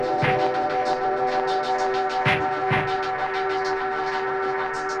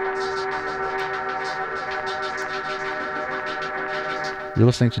You're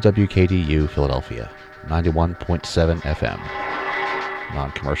listening to WKDU Philadelphia, 91.7 FM,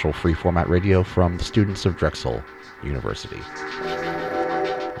 non-commercial free-format radio from the students of Drexel University.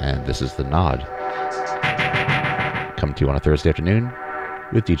 And this is The Nod, coming to you on a Thursday afternoon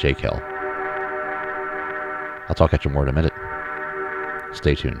with DJ Kel. I'll talk at you more in a minute.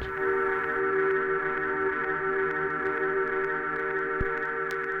 Stay tuned.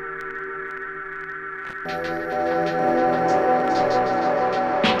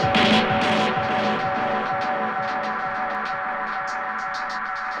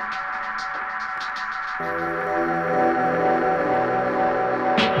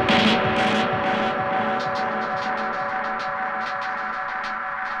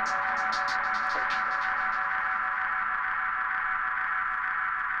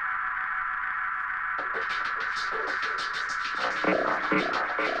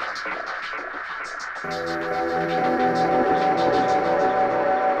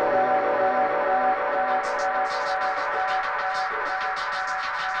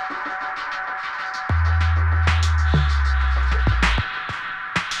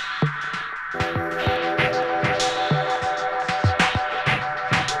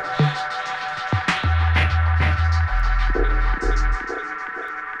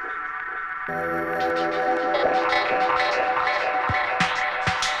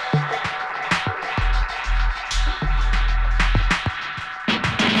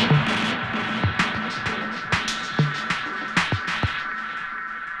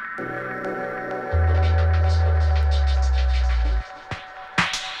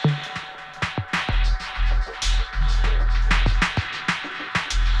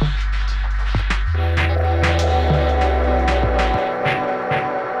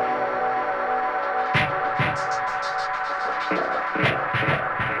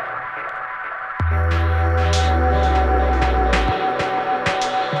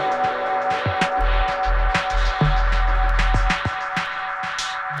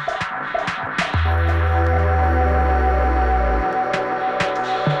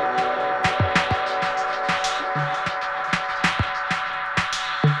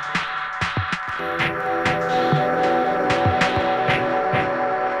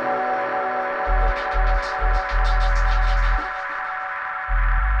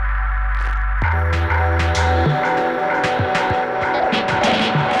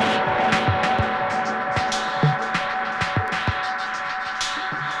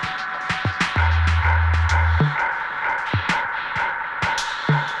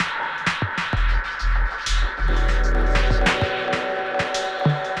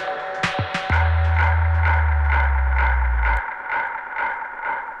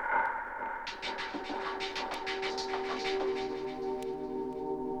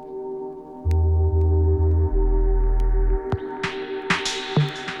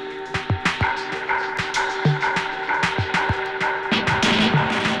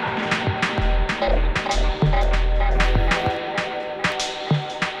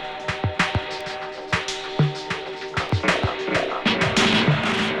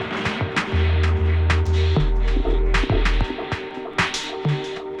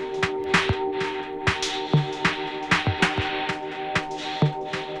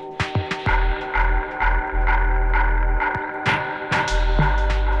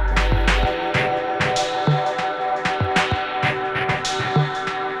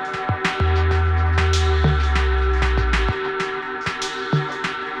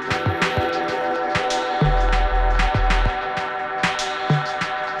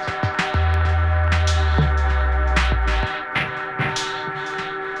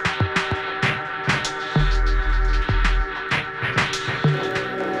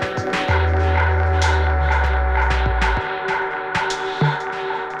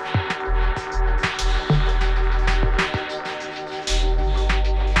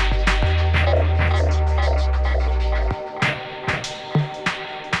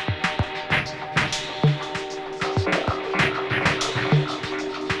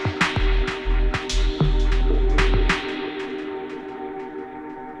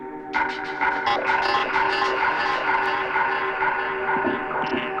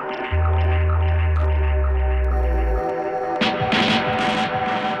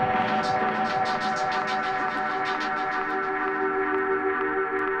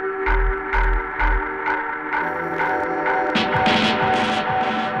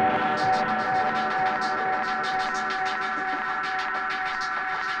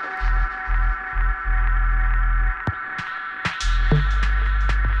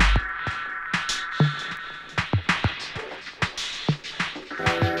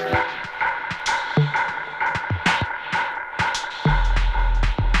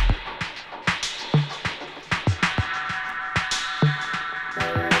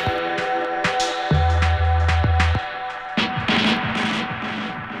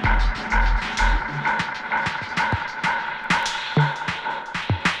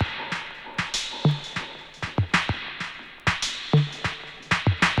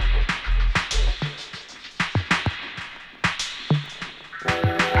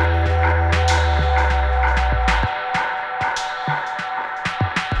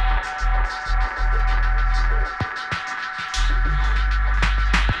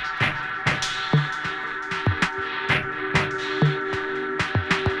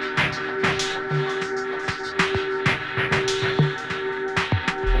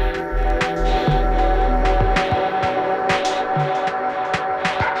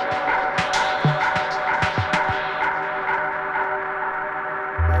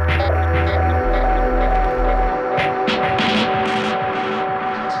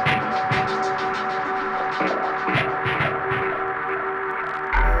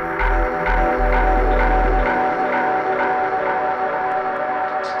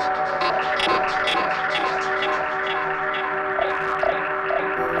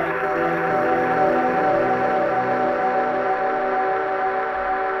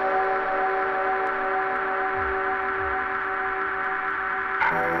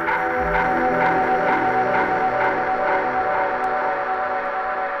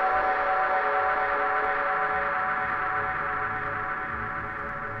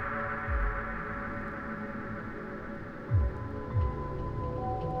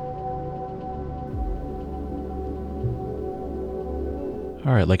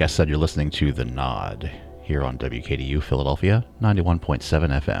 All right, like I said, you're listening to The Nod here on WKDU Philadelphia, 91.7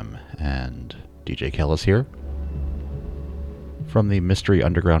 FM. And DJ Kel is here from the Mystery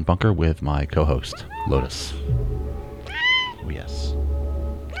Underground Bunker with my co-host, Lotus. Oh, yes.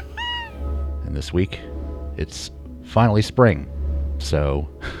 And this week, it's finally spring. So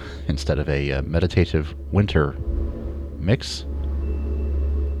instead of a meditative winter mix,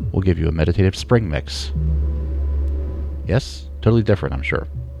 we'll give you a meditative spring mix. Yes? Totally different, I'm sure.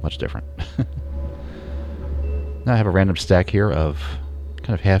 Much different. Now I have a random stack here of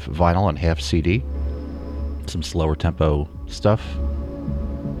kind of half vinyl and half CD. Some slower tempo stuff.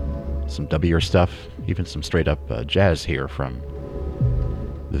 Some dubbier stuff. Even some straight up jazz here from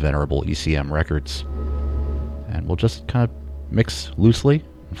the venerable ECM Records. And we'll just kind of mix loosely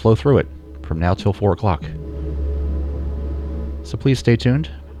and flow through it from now till 4 o'clock. So please stay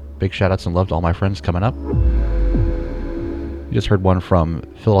tuned. Big shout outs and love to all my friends coming up. You just heard one from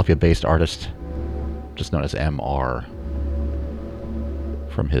Philadelphia-based artist, just known as MR,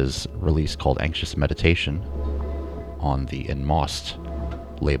 from his release called Anxious Meditation on the Enmost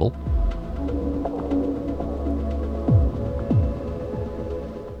label.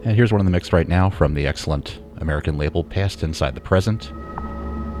 And here's one in the mix right now from the excellent American label Past Inside the Present,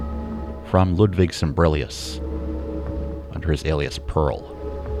 from Ludwig Sembrelius, under his alias Purl.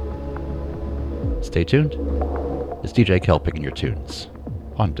 Stay tuned. It's DJ Kel picking your tunes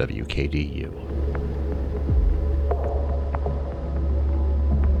on WKDU.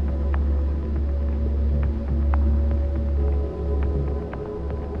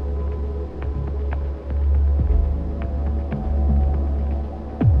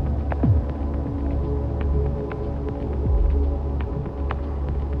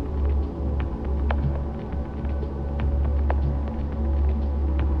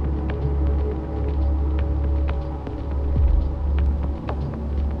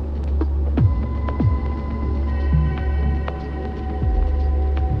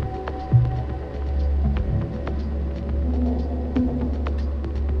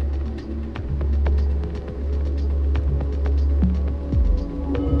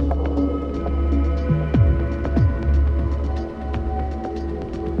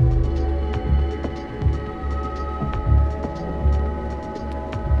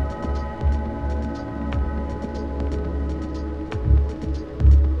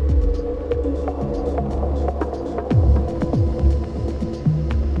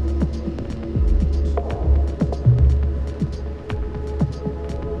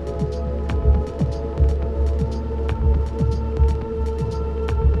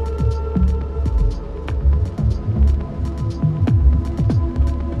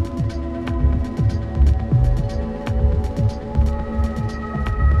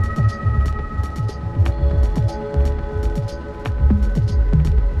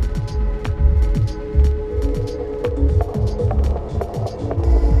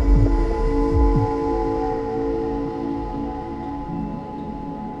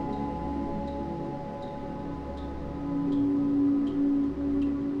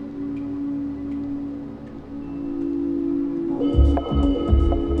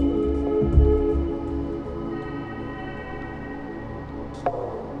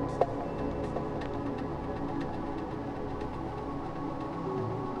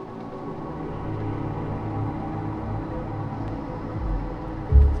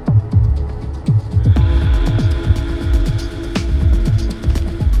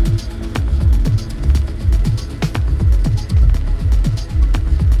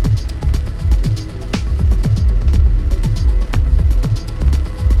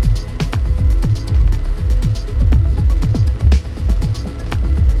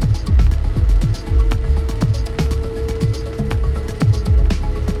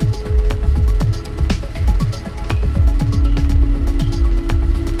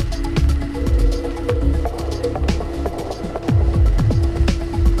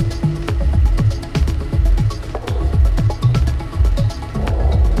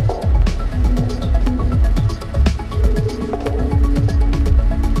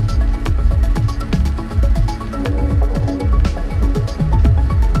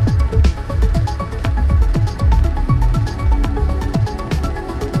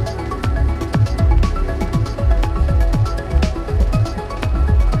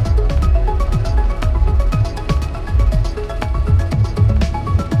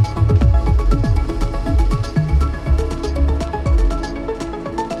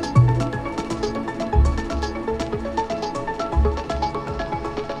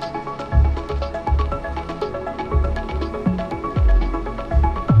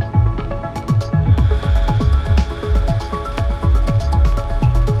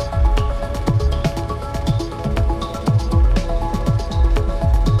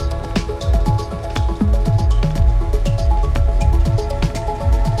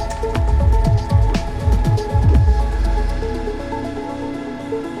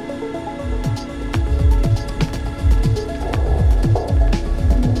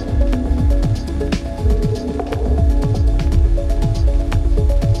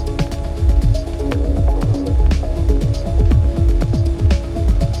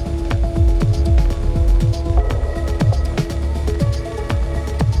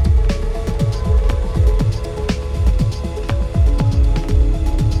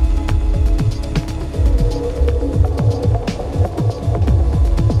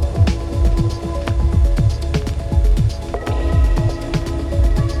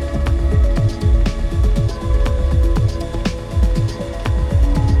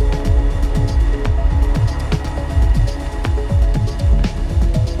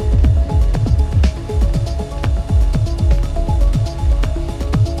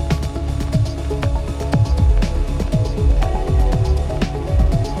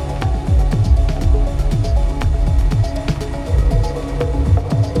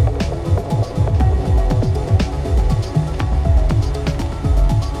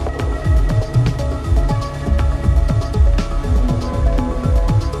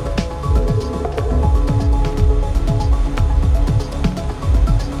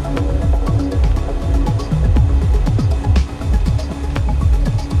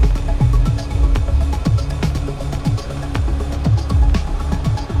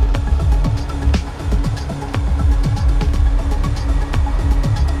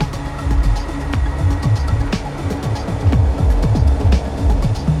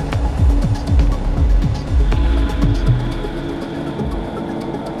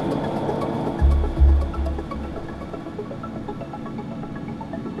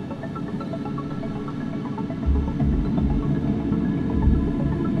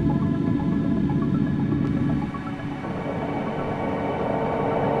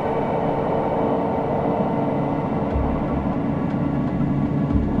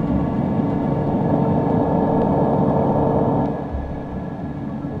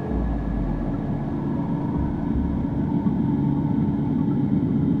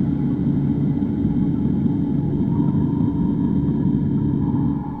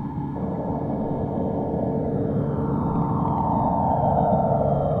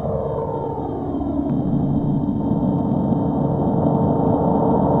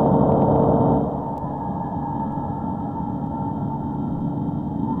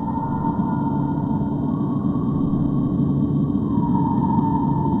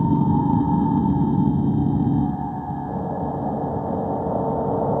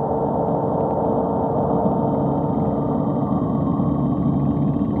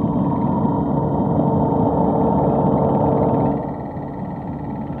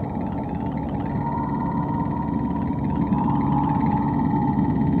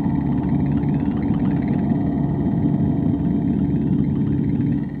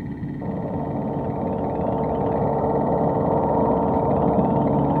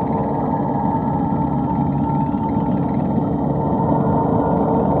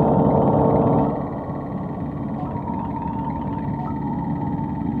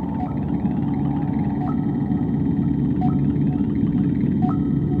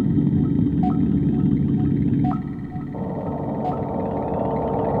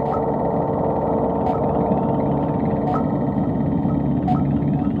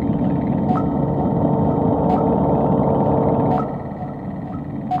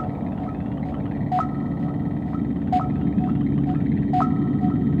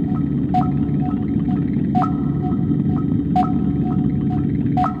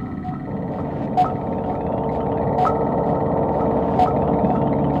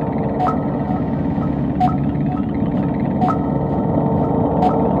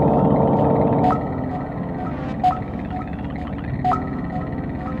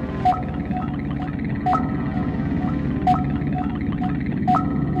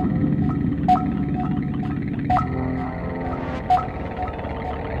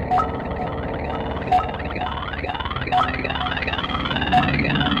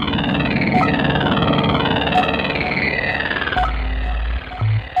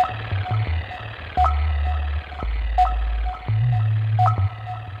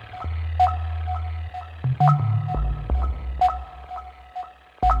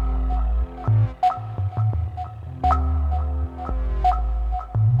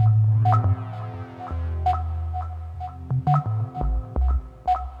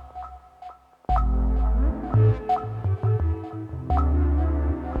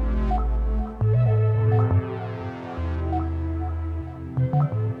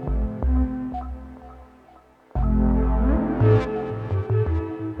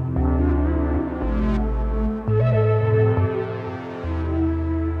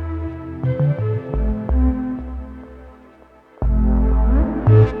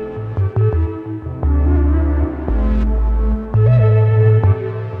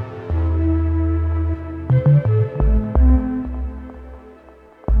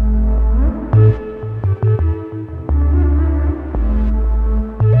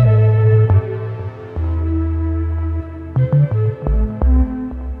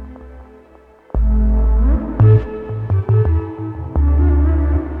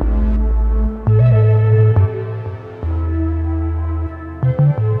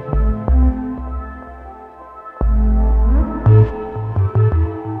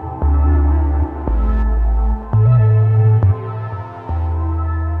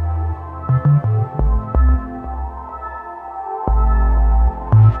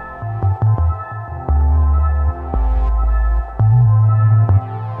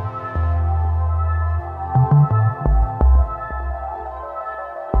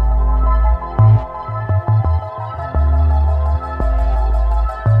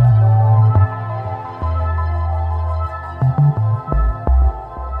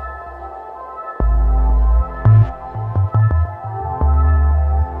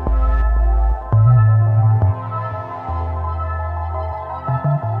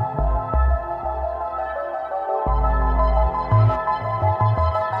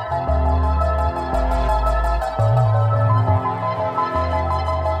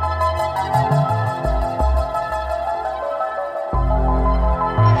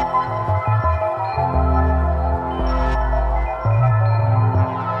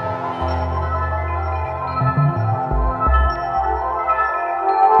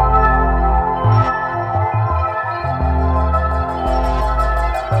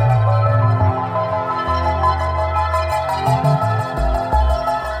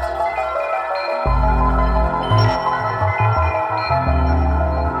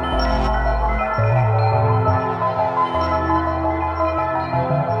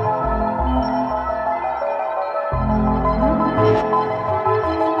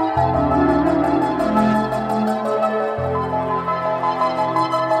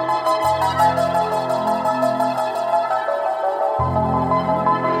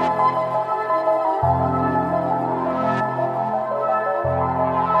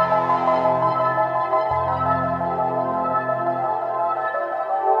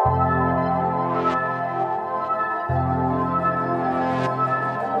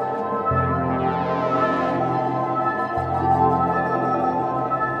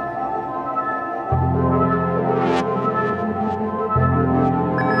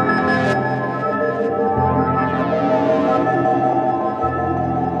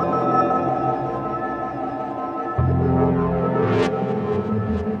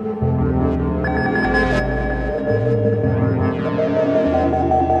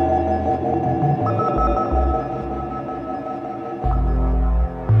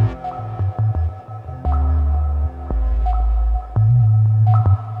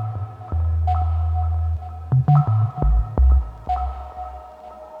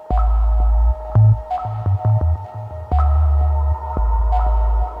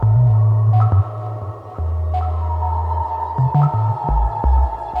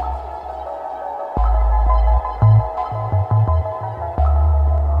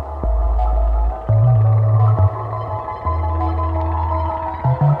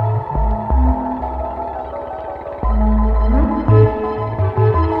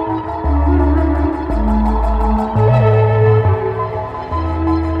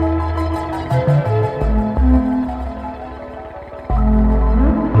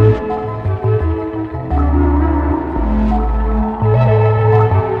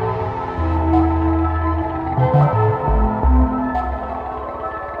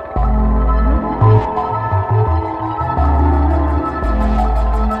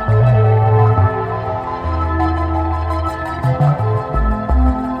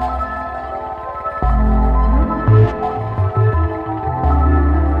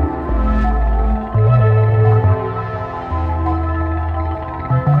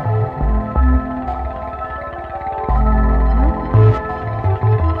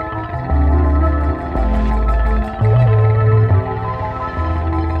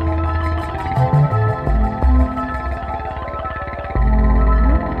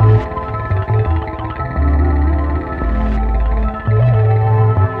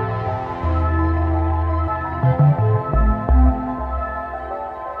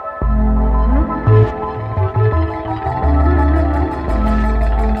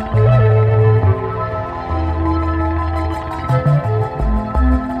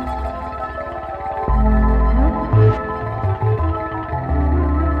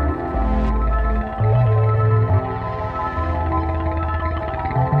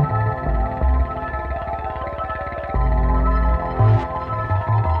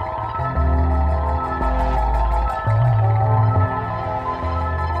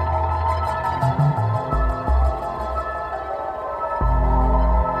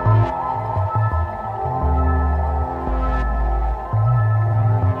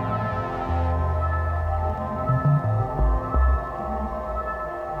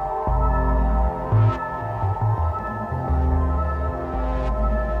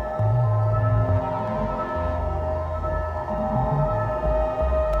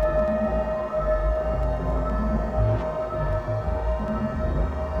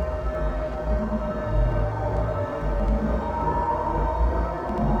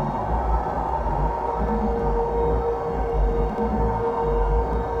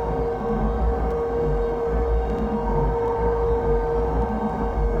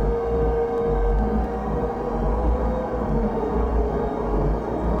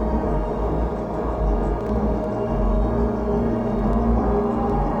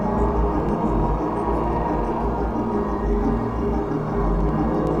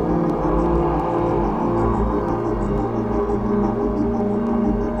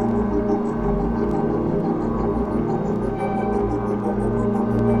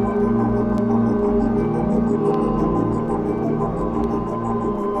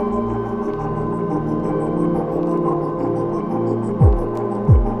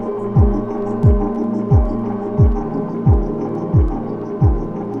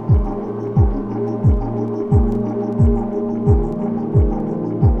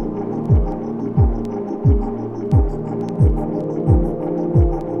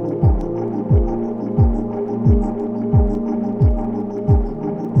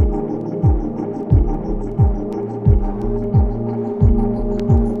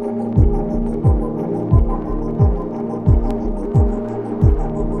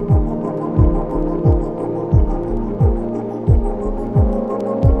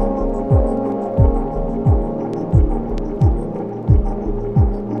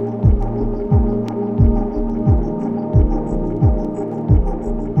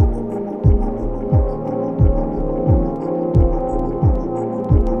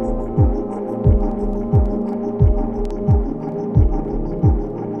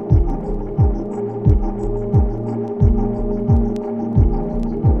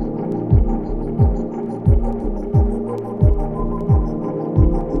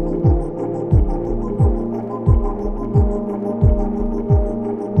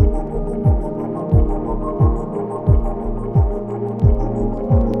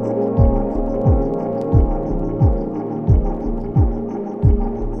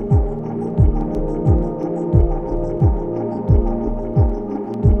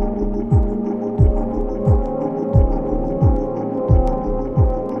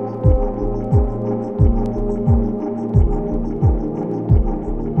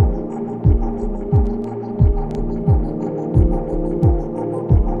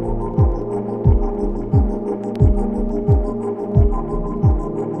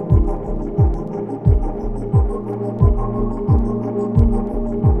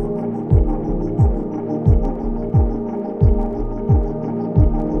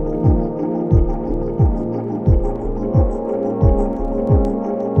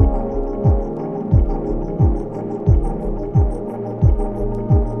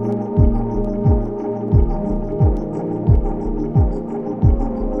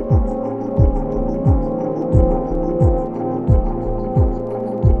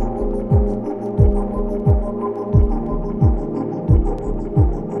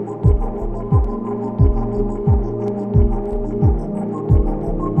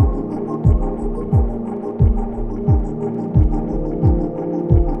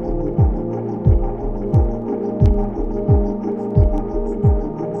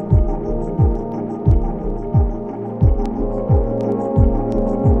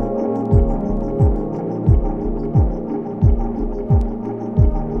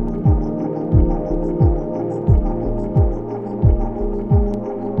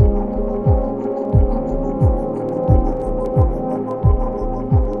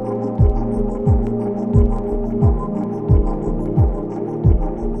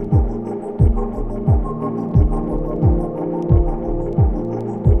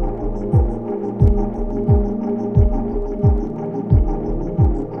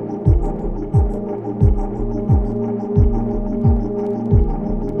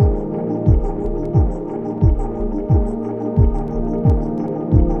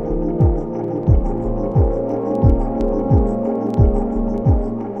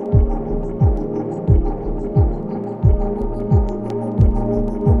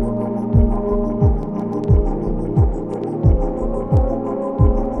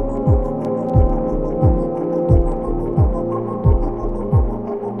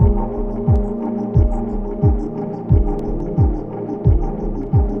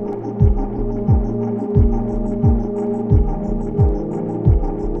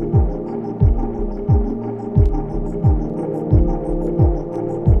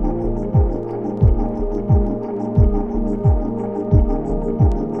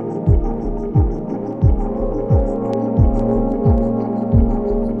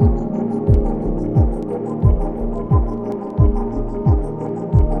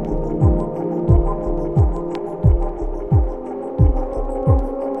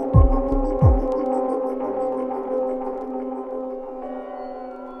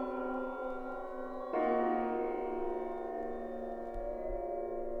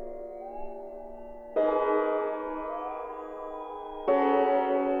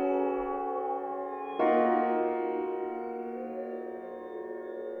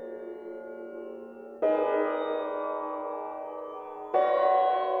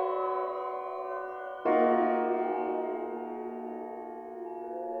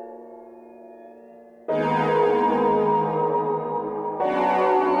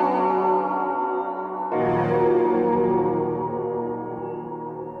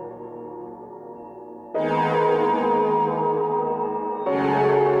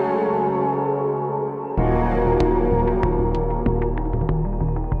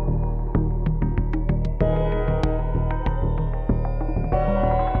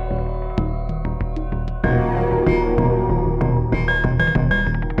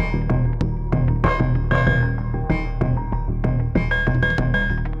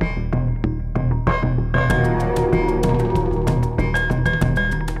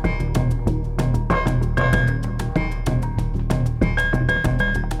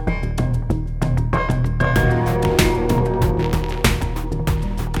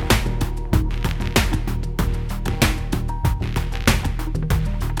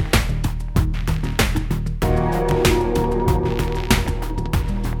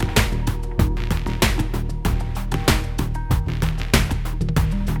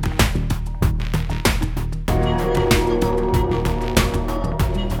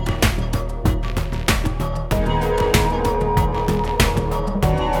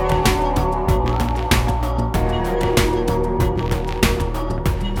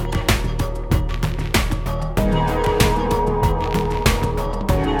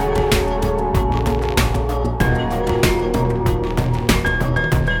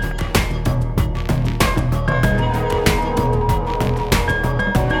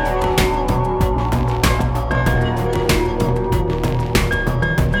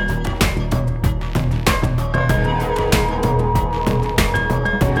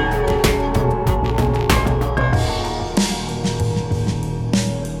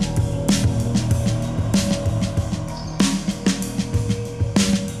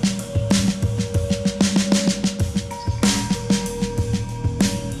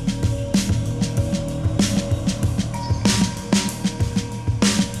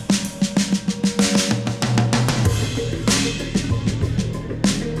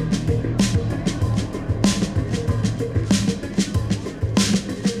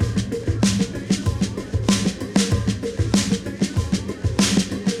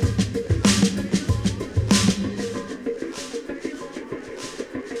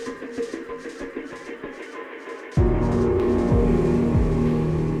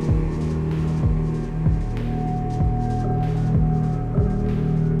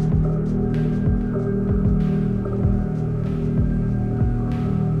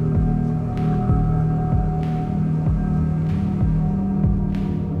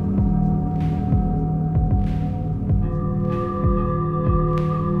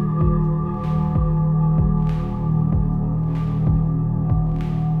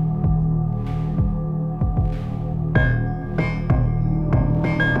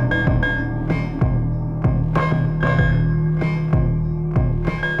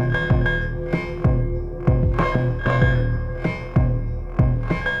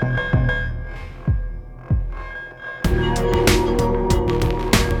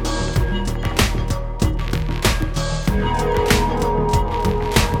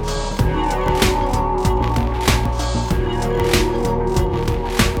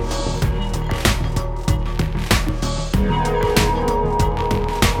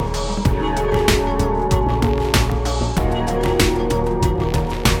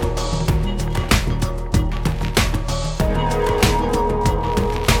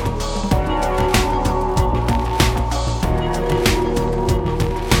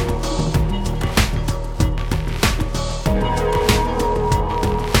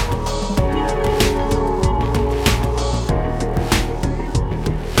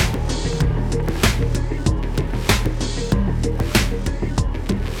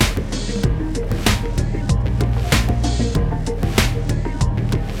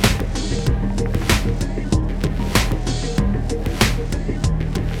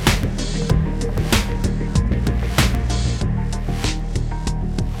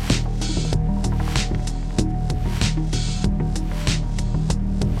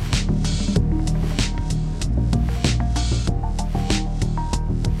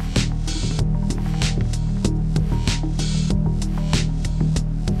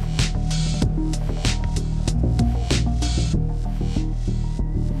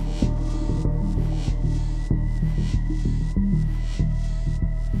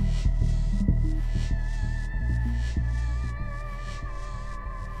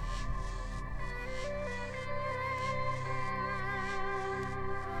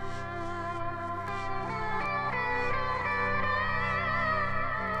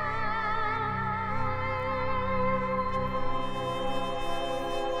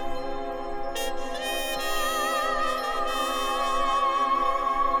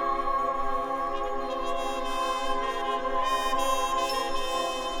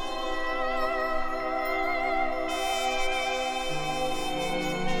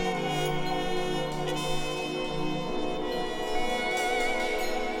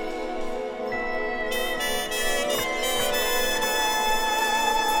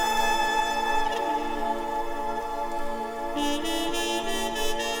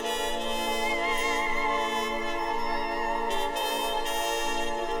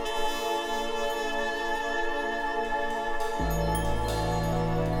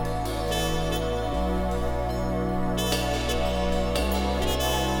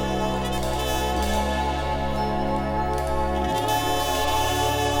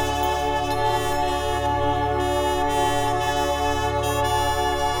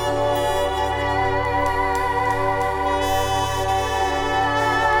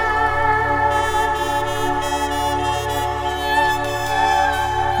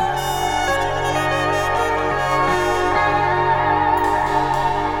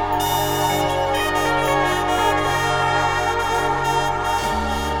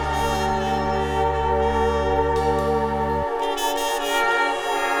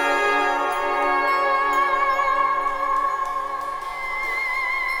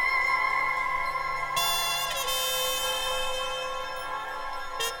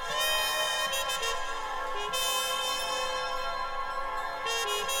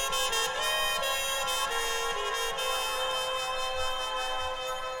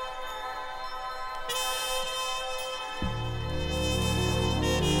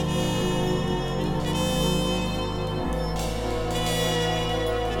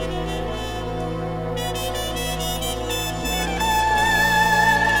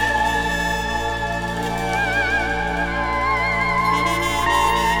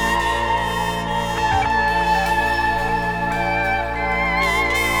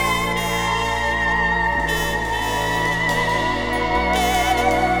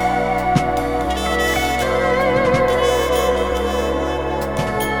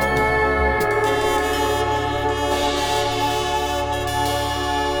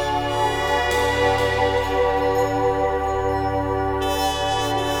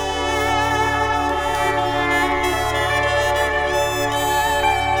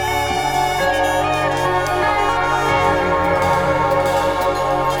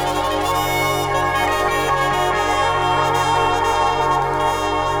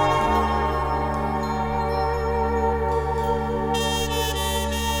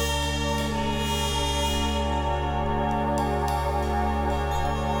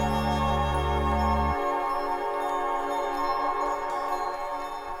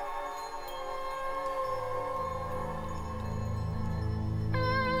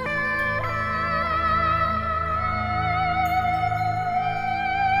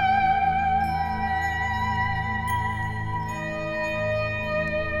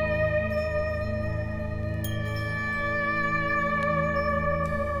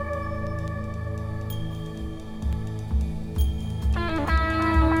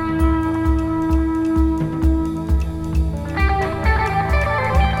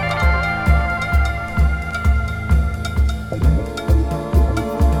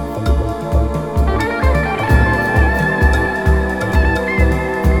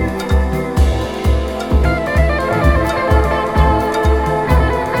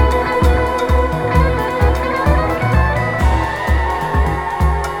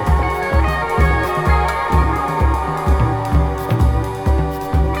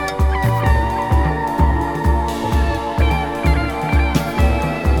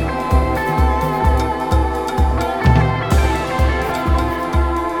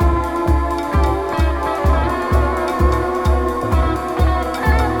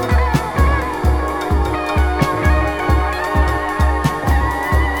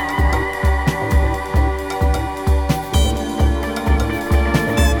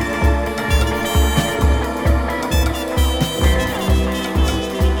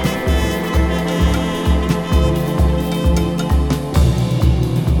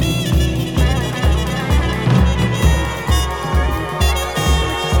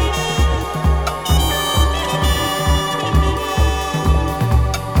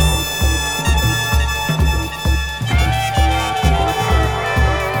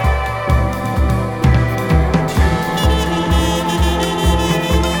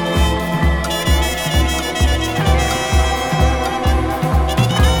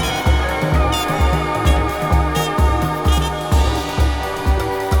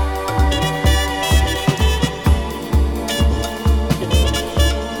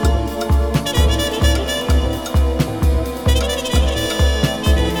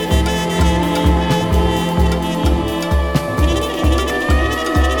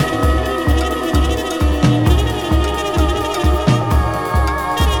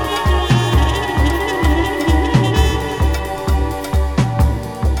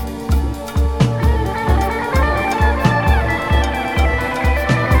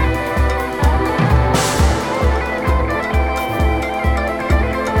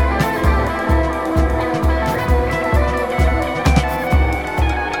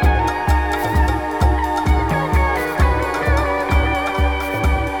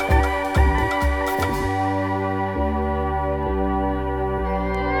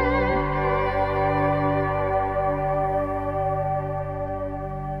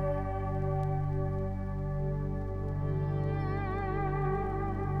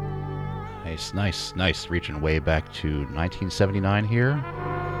 Nice. Reaching way back to 1979 here.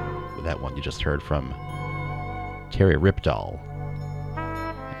 With that one you just heard from Terje Rypdal,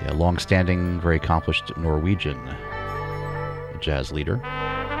 a long-standing, very accomplished Norwegian jazz leader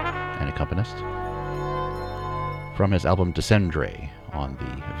and accompanist, from his album Descendre on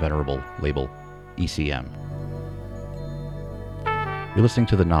the venerable label ECM. You're listening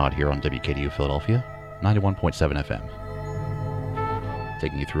to The Nod here on WKDU Philadelphia, 91.7 FM.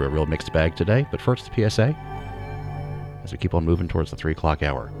 Taking you through a real mixed bag today, but first, PSA, as we keep on moving towards the 3 o'clock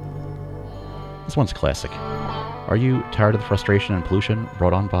hour. This one's classic. Are you tired of the frustration and pollution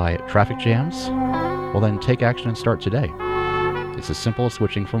brought on by traffic jams? Well then, take action and start today. It's as simple as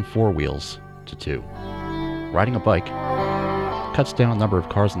switching from 4 wheels to 2. Riding a bike cuts down the number of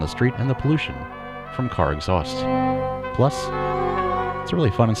cars on the street and the pollution from car exhaust. Plus, it's a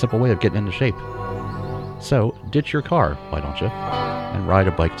really fun and simple way of getting into shape. So, ditch your car, why don't you, and ride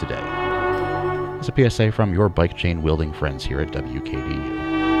a bike today. It's a PSA from your bike chain wielding friends here at WKDU.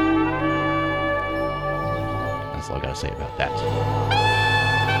 That's all I gotta say about that.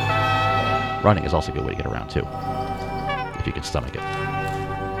 Running is also a good way to get around too, if you can stomach it.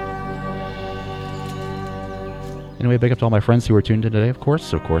 Anyway, big up to all my friends who are tuned in today, of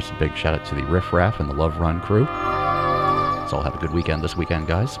course. Of course, a big shout out to the Riff Raff and the Love Run crew. So all have a good weekend this weekend,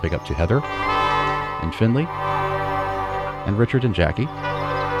 guys. Big up to Heather and Finley and Richard and Jackie.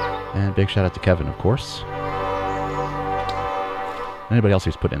 And big shout out to Kevin, of course. Anybody else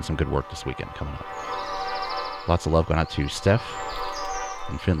who's put in some good work this weekend coming up. Lots of love going out to Steph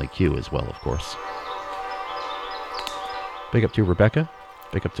and Finley Q as well, of course. Big up to Rebecca.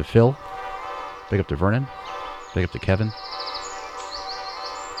 Big up to Phil. Big up to Vernon. Big up to Kevin.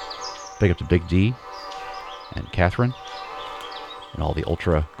 Big up to Big D and Catherine and all the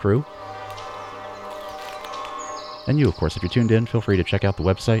Ultra crew. And you, of course, if you're tuned in, feel free to check out the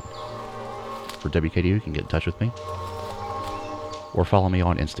website for WKDU. You can get in touch with me. Or follow me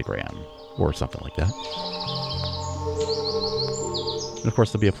on Instagram or something like that. And of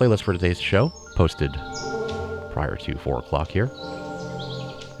course, there'll be a playlist for today's show posted prior to 4 o'clock here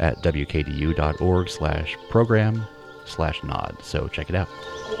at wkdu.org/program/nod. So check it out.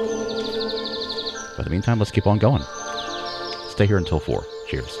 But in the meantime, let's keep on going. Stay here until 4.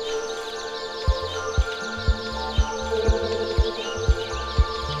 Cheers.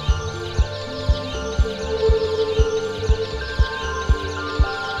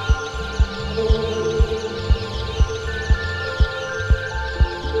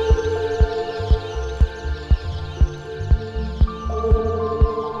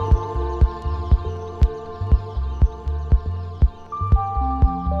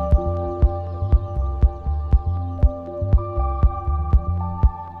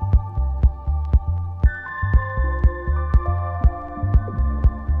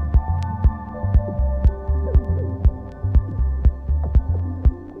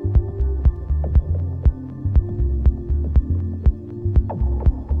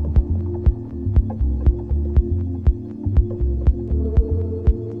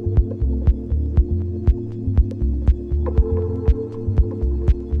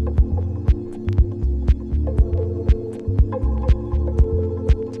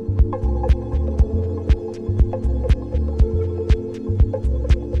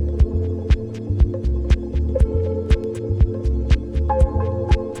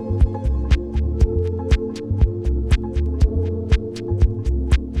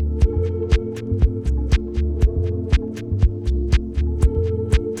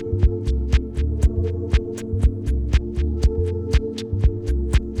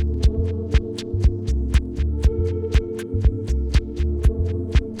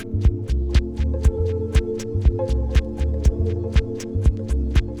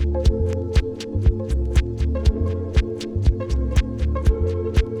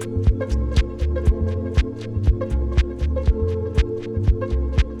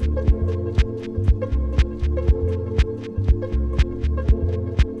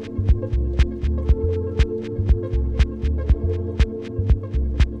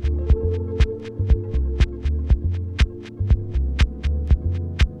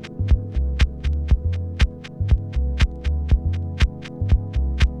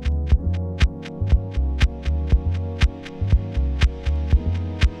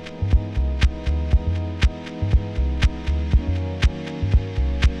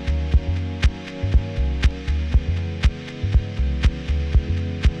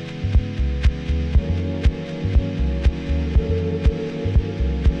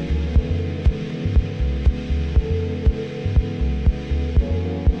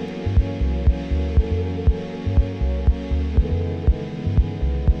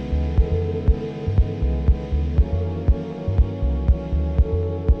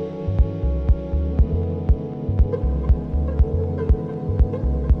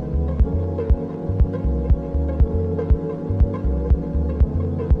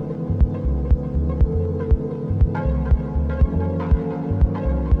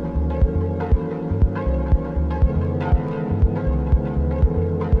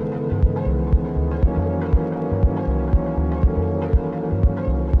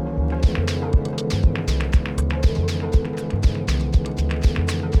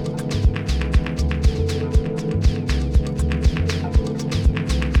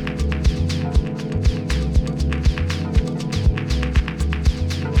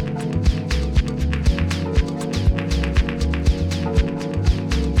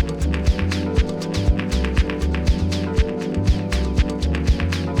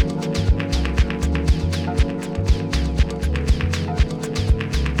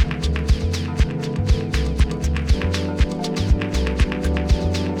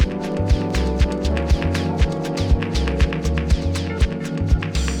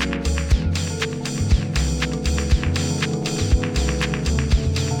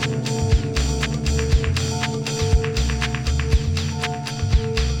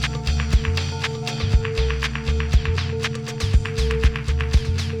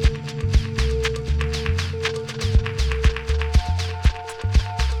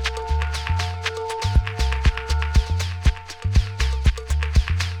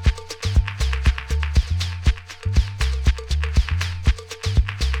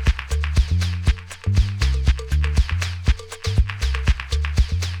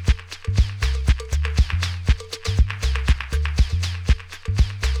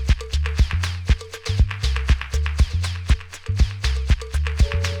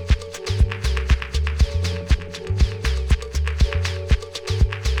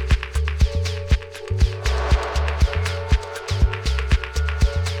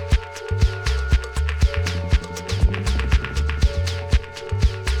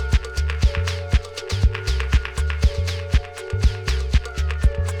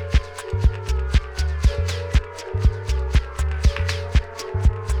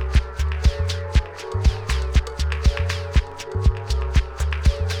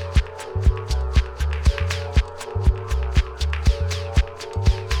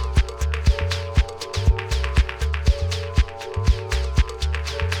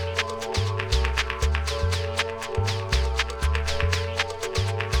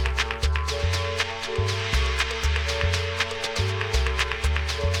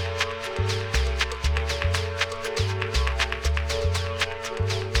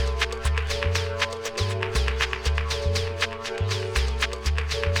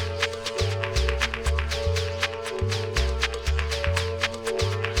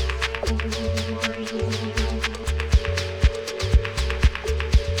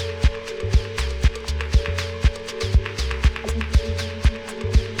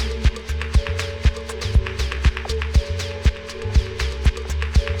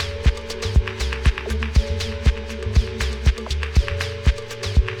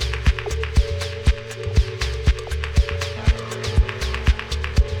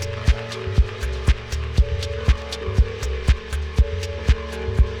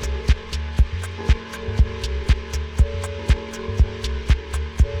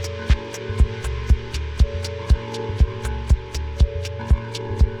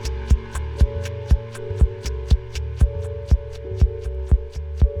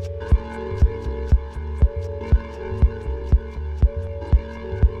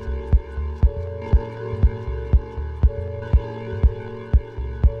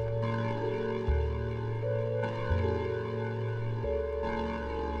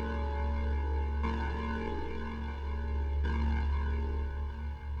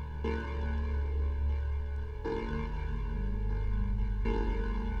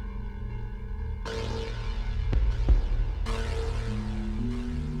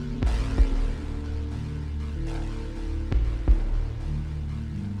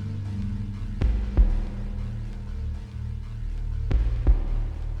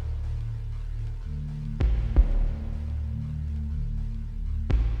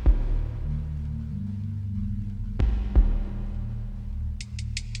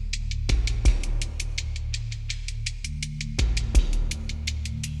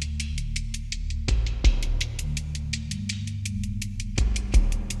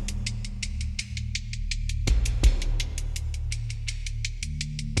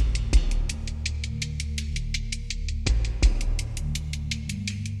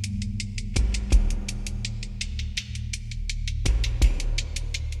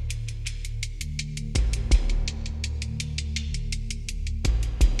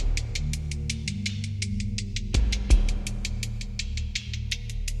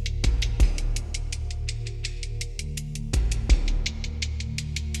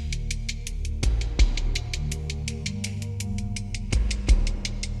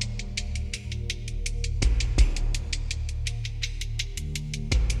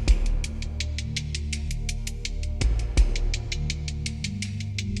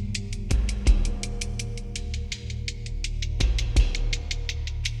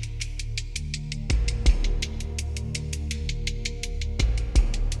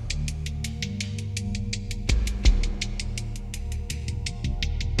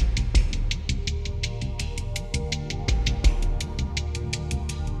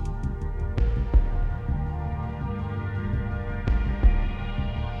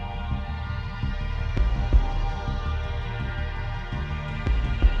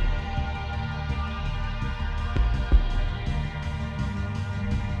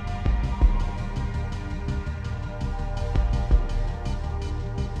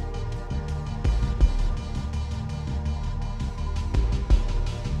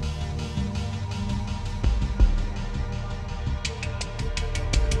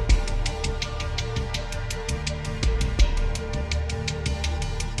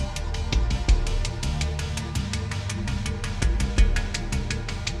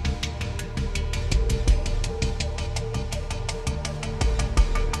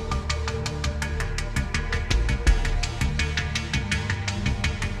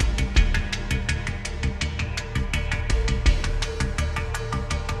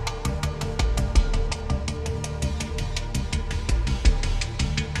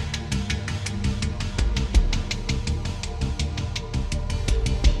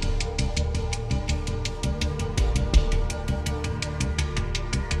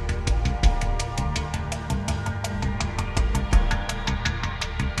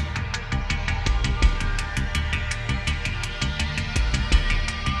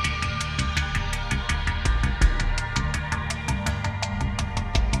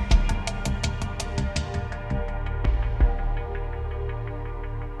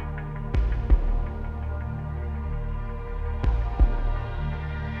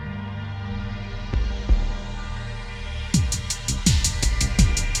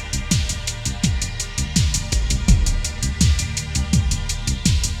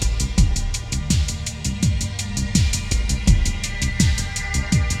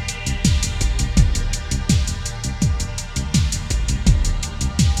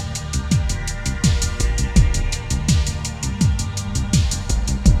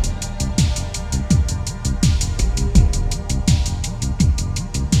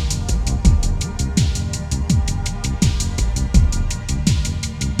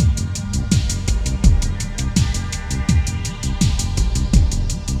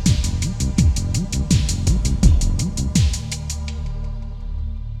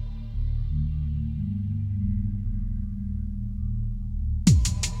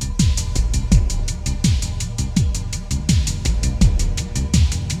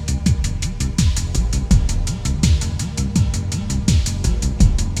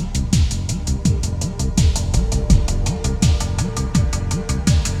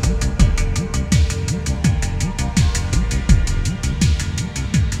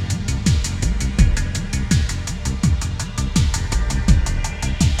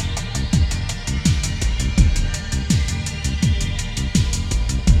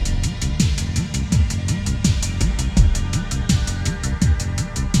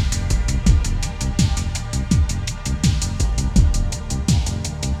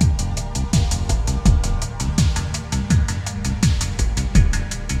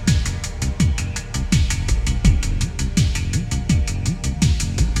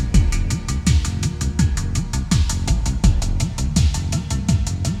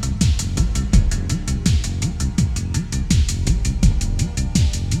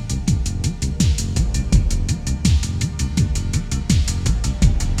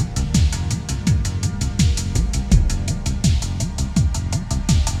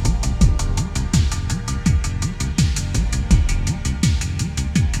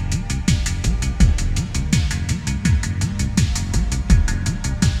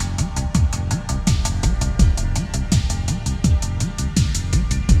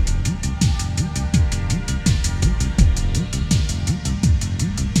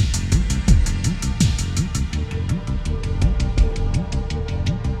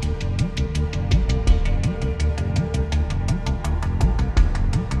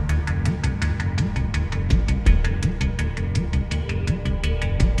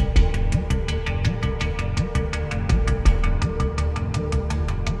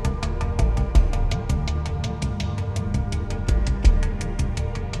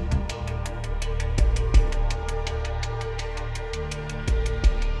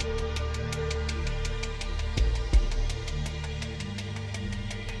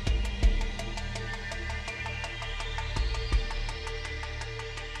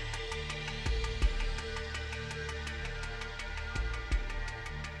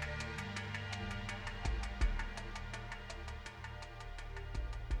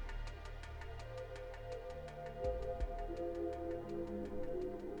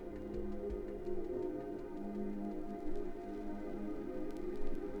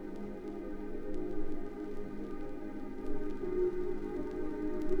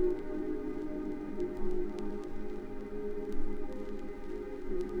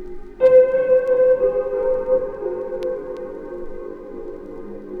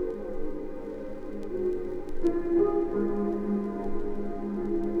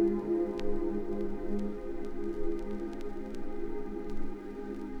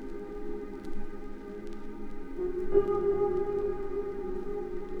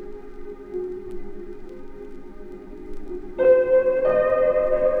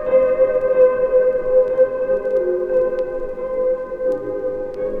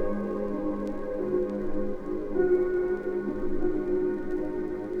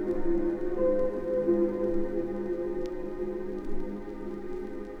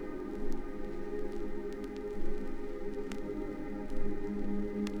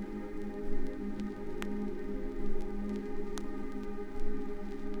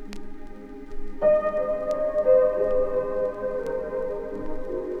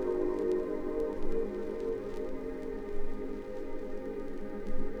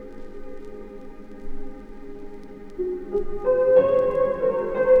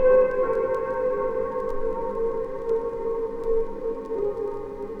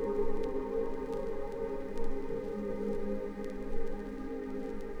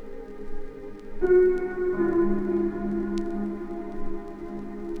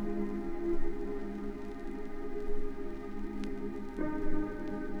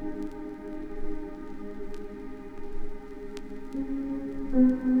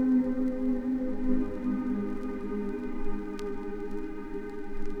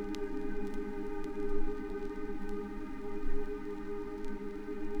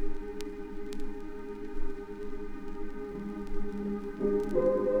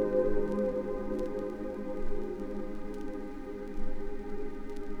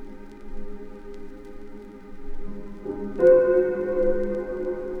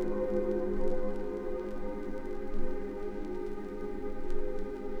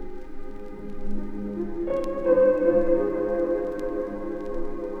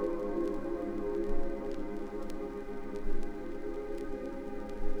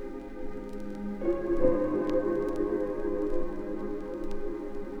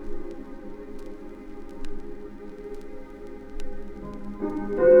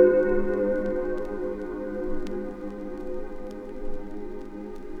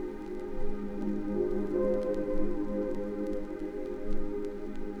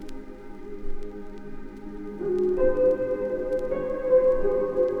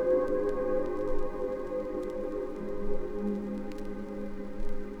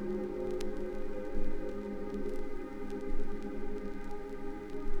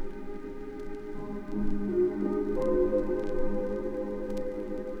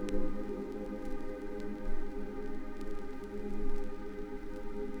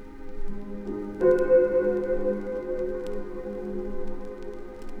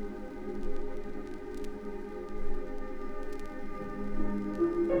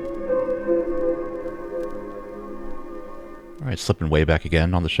 slipping way back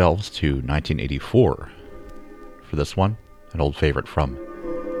again on the shelves to 1984. For this one, an old favorite from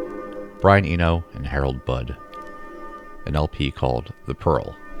Brian Eno and Harold Budd, an LP called The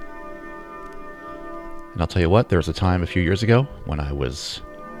Purl. And I'll tell you what, there was a time a few years ago when I was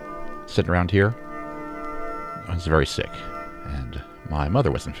sitting around here. I was very sick, and my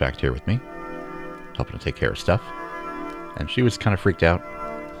mother was in fact here with me, helping to take care of stuff, and she was kind of freaked out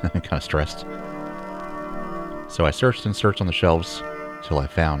and kind of stressed. So I searched and searched on the shelves till I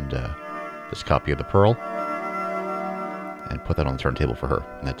found this copy of The Purl and put that on the turntable for her,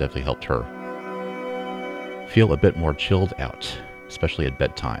 and that definitely helped her feel a bit more chilled out, especially at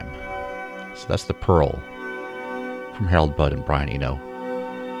bedtime. So that's The Purl from Harold Budd and Brian Eno,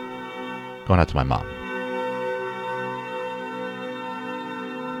 going out to my mom.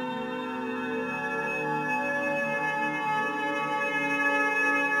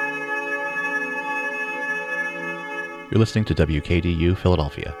 You're listening to WKDU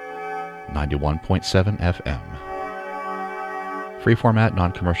Philadelphia, 91.7 FM. Free format,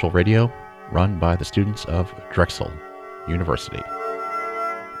 non-commercial radio run by the students of Drexel University.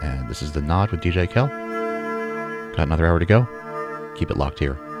 And this is The Nod with DJ Kel. Got another hour to go. Keep it locked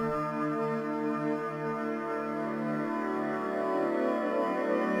here.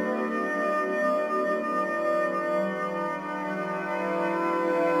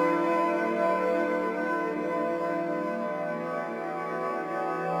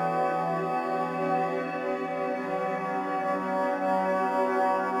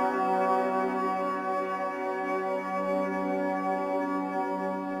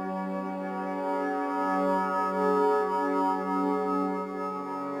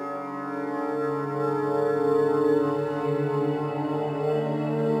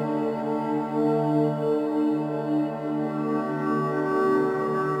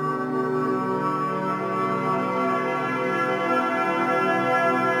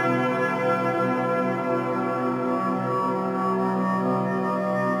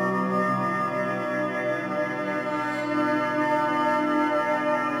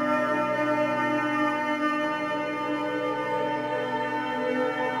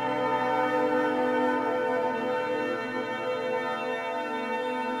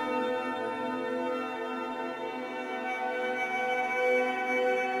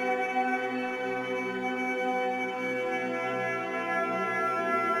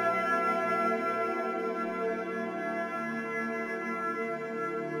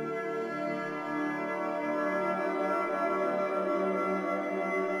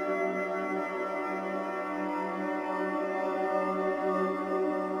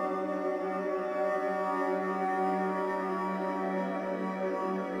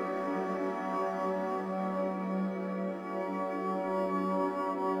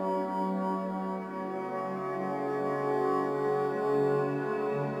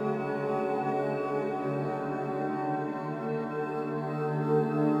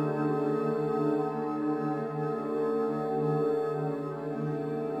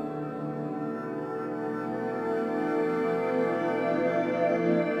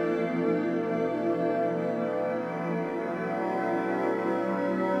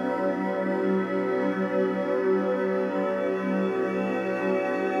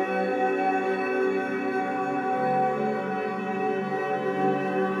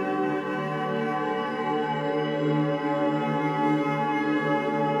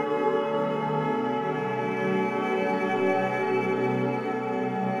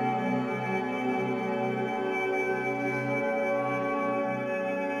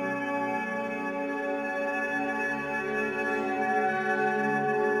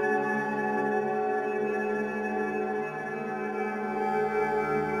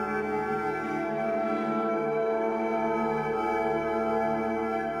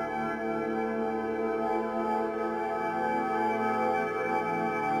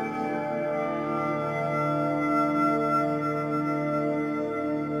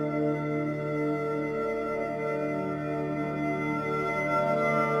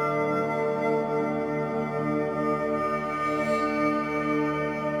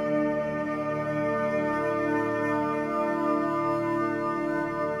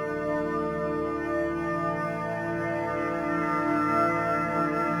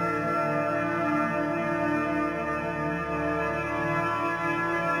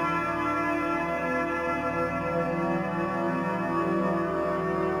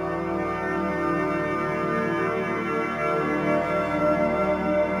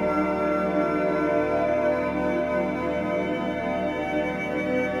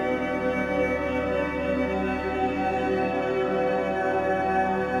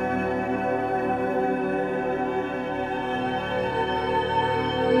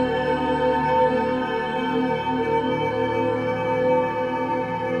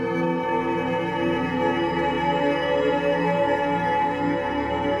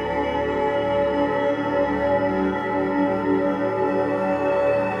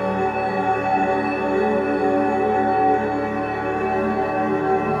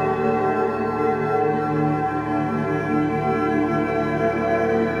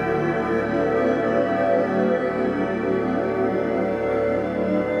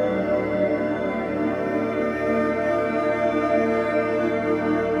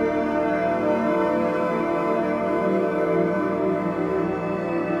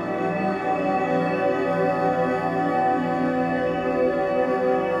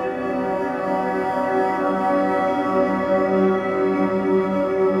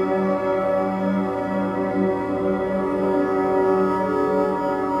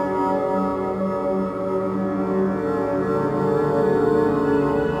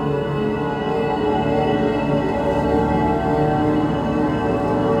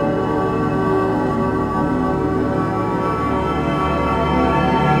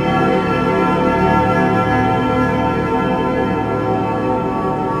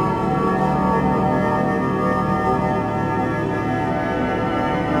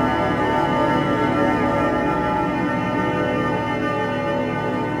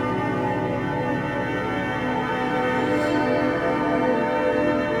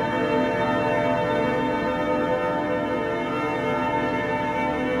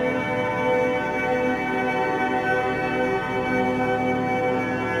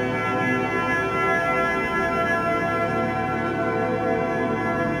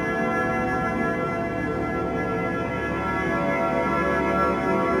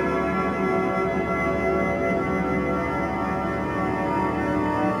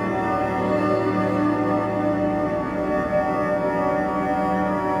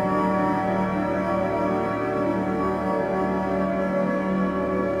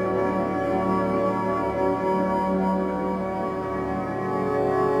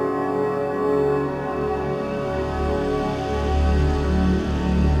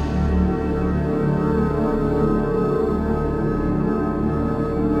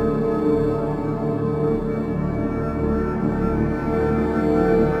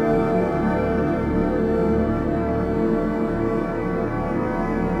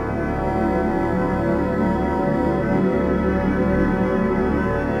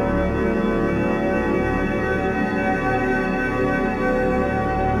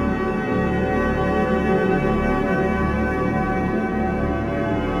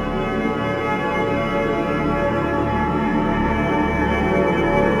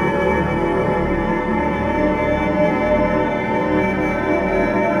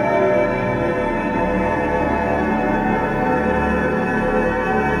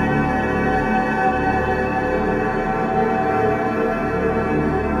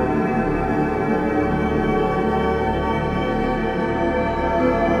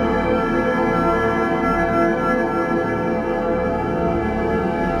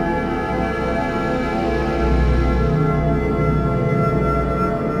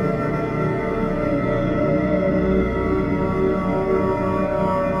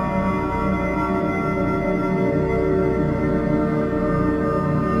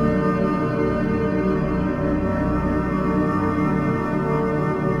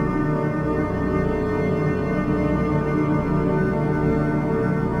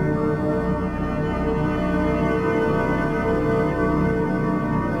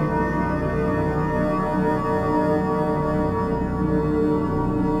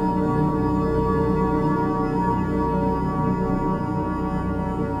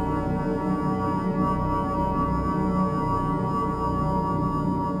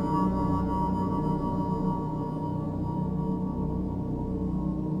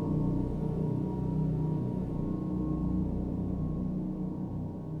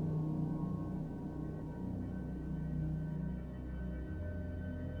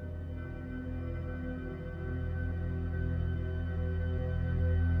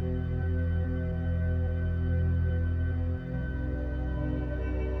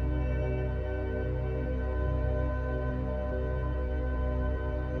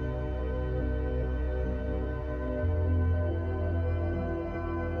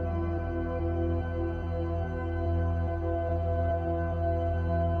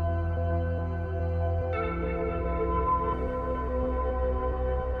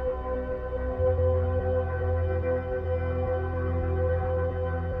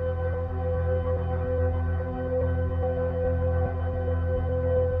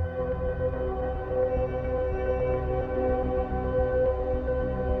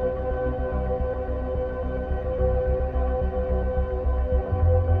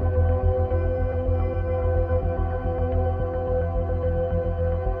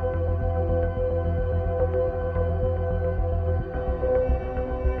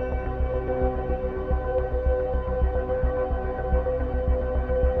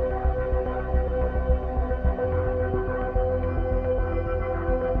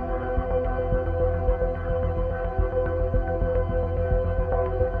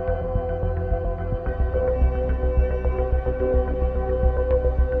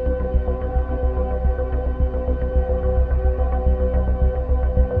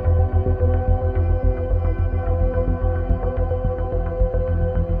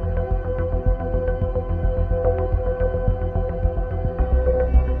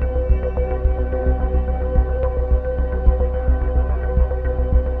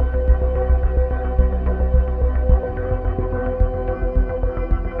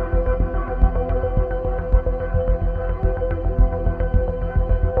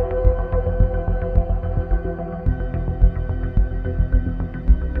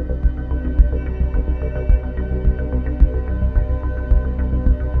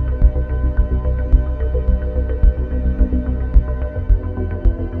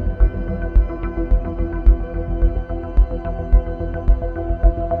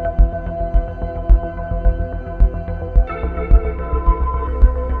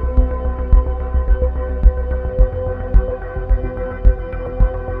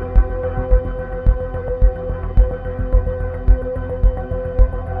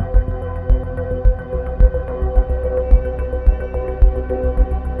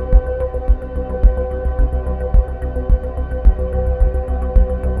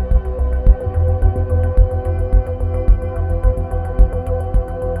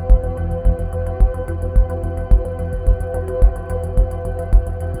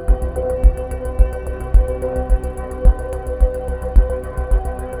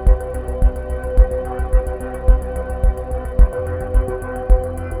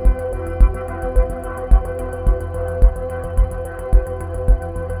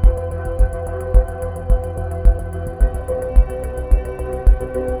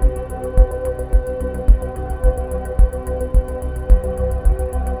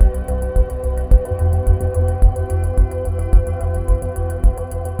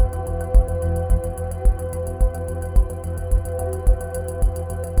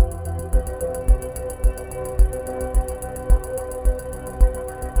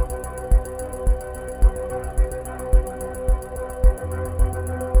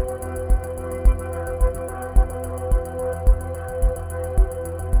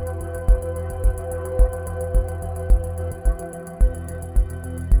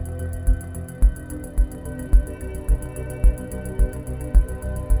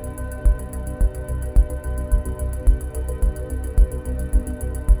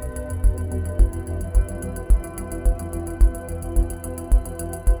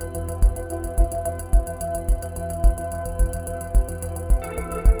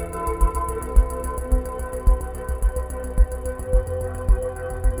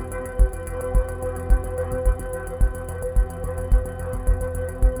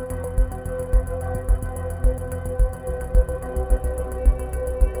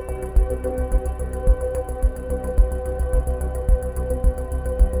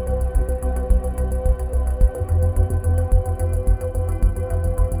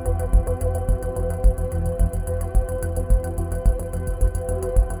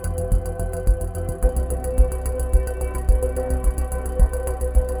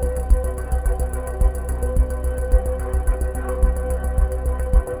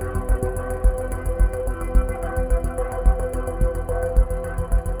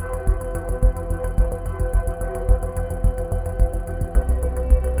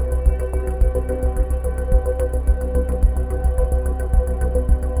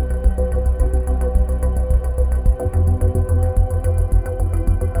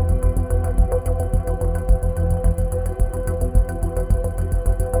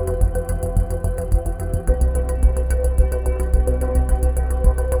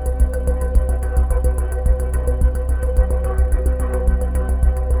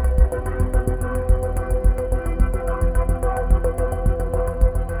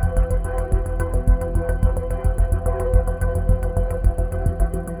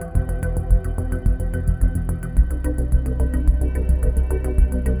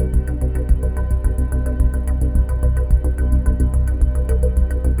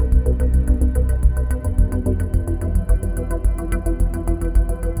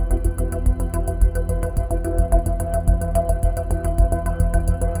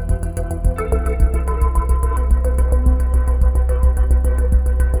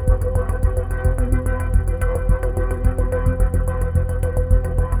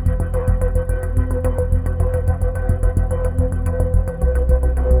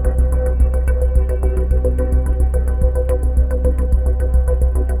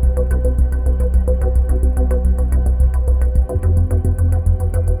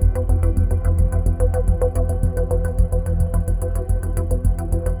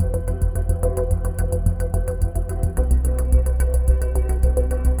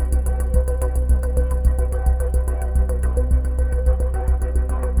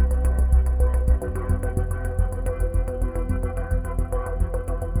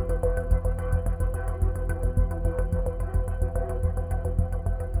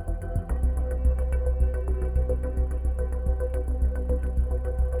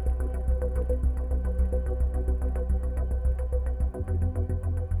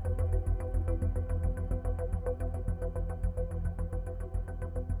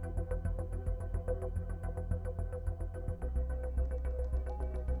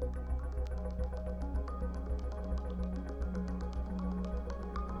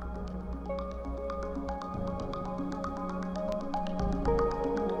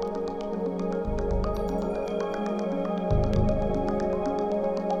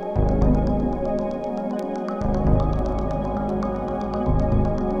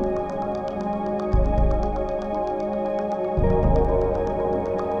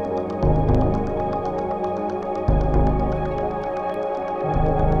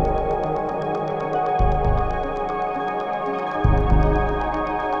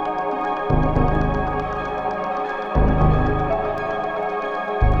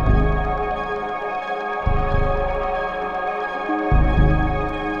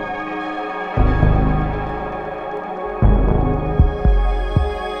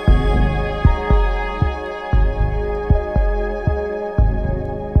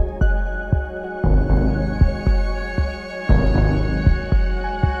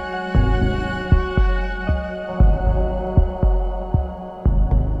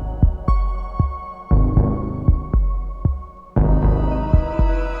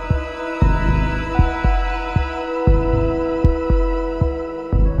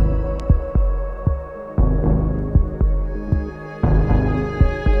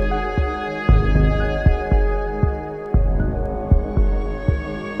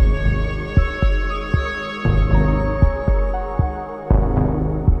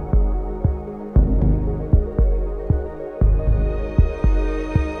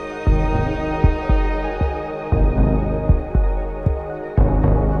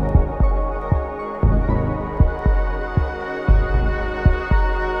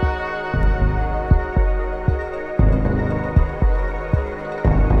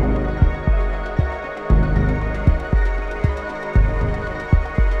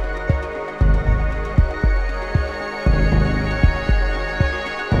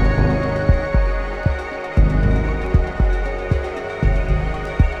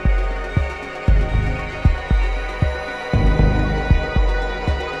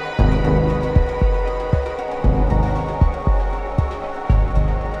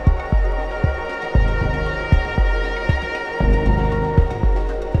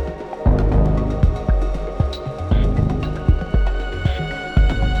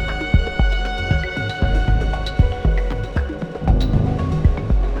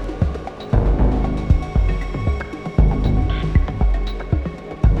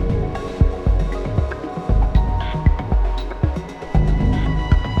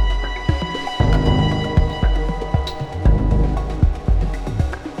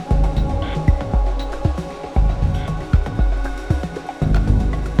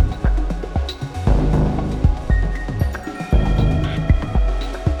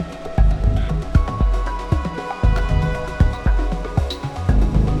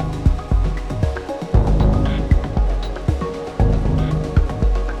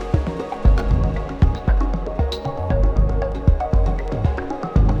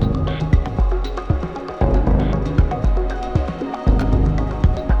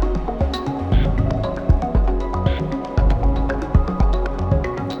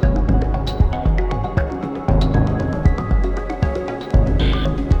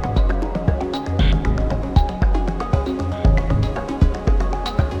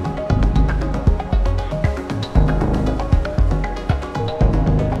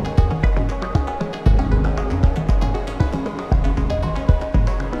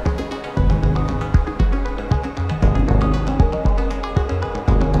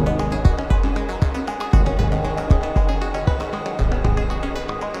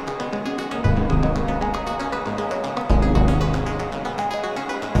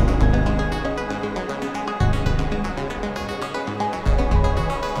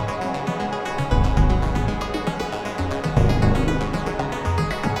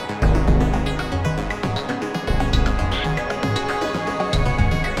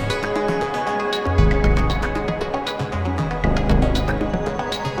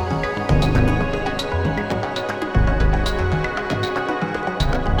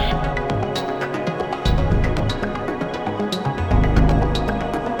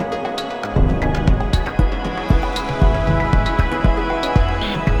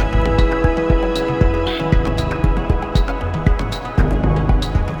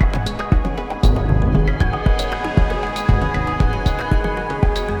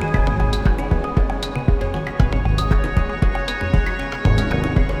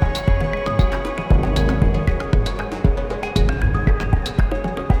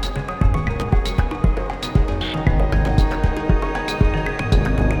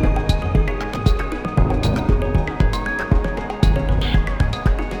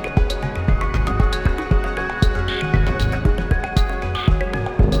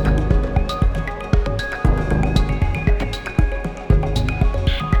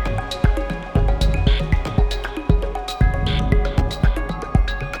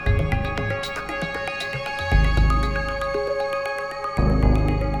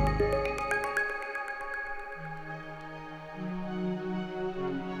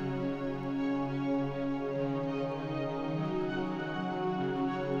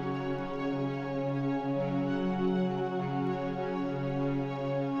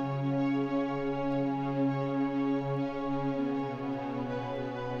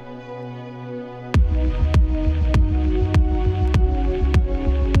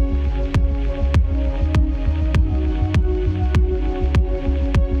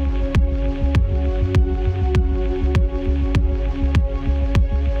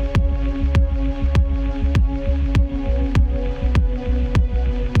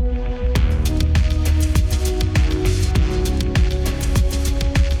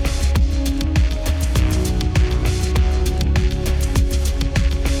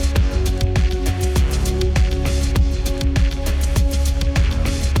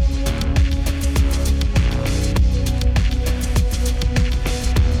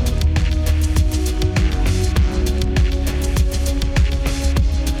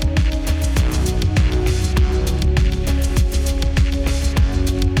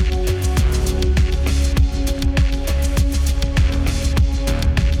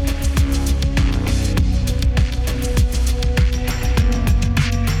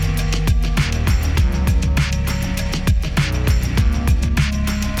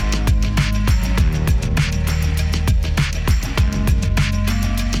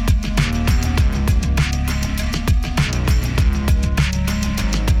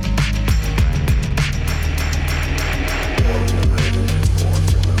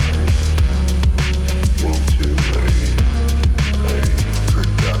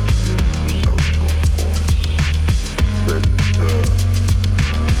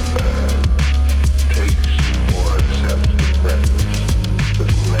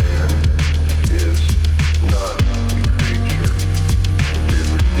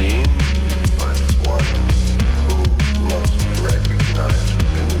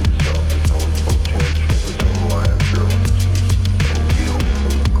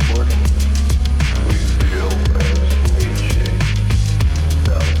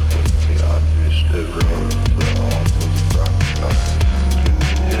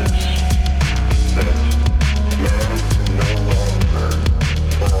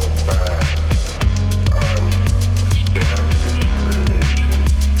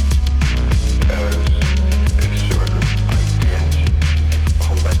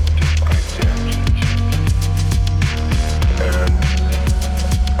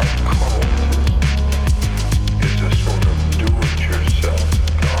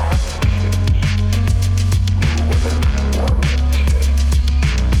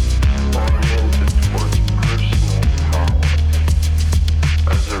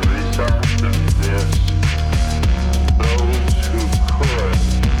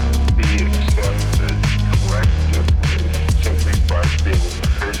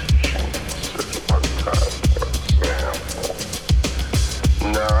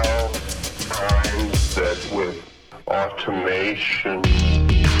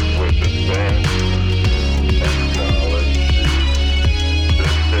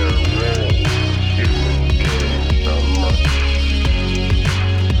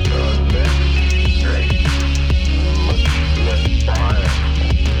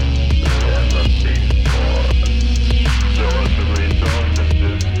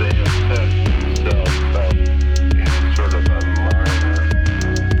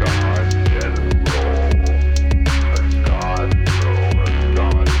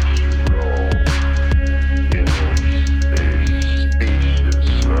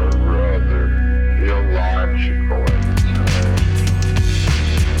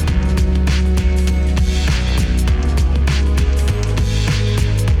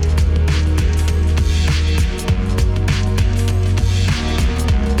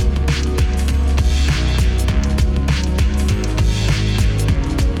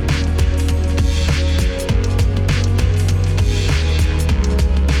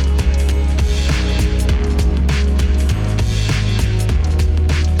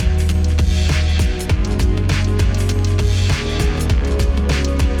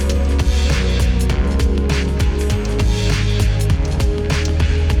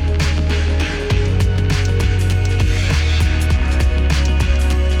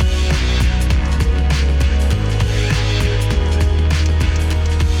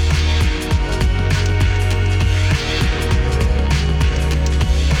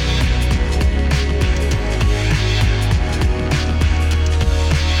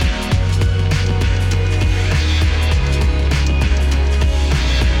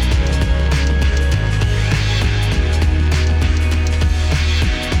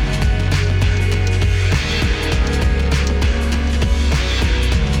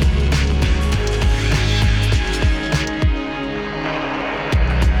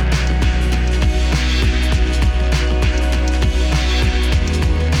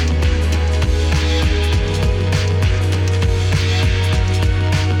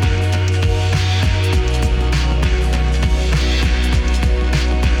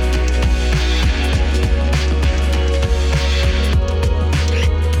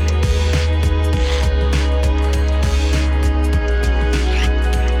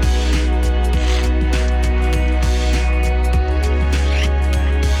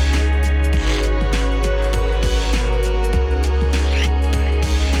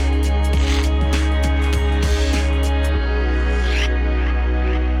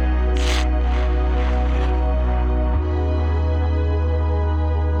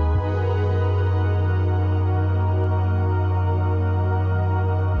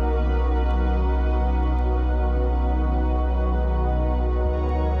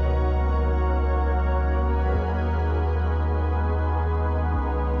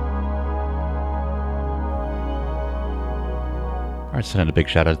 All right, sending a big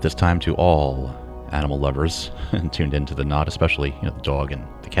shout out at this time to all animal lovers and tuned into the knot, especially the dog and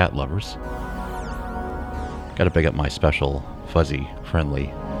the cat lovers. Got to big up my special, fuzzy, friendly,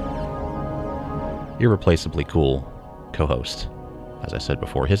 irreplaceably cool co-host. As I said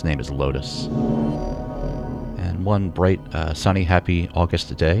before, his name is Lotus. And one bright, sunny, happy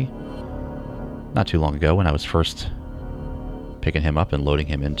August day, not too long ago when I was first picking him up and loading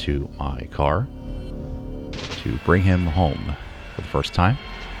him into my car to bring him home for the first time.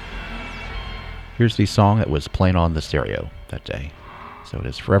 Here's the song that was playing on the stereo that day. So it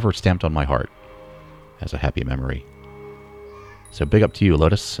is forever stamped on my heart as a happy memory. So big up to you,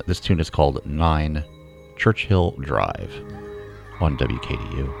 Lotus. This tune is called 9 Churchill Drive on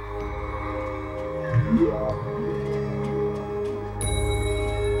WKDU.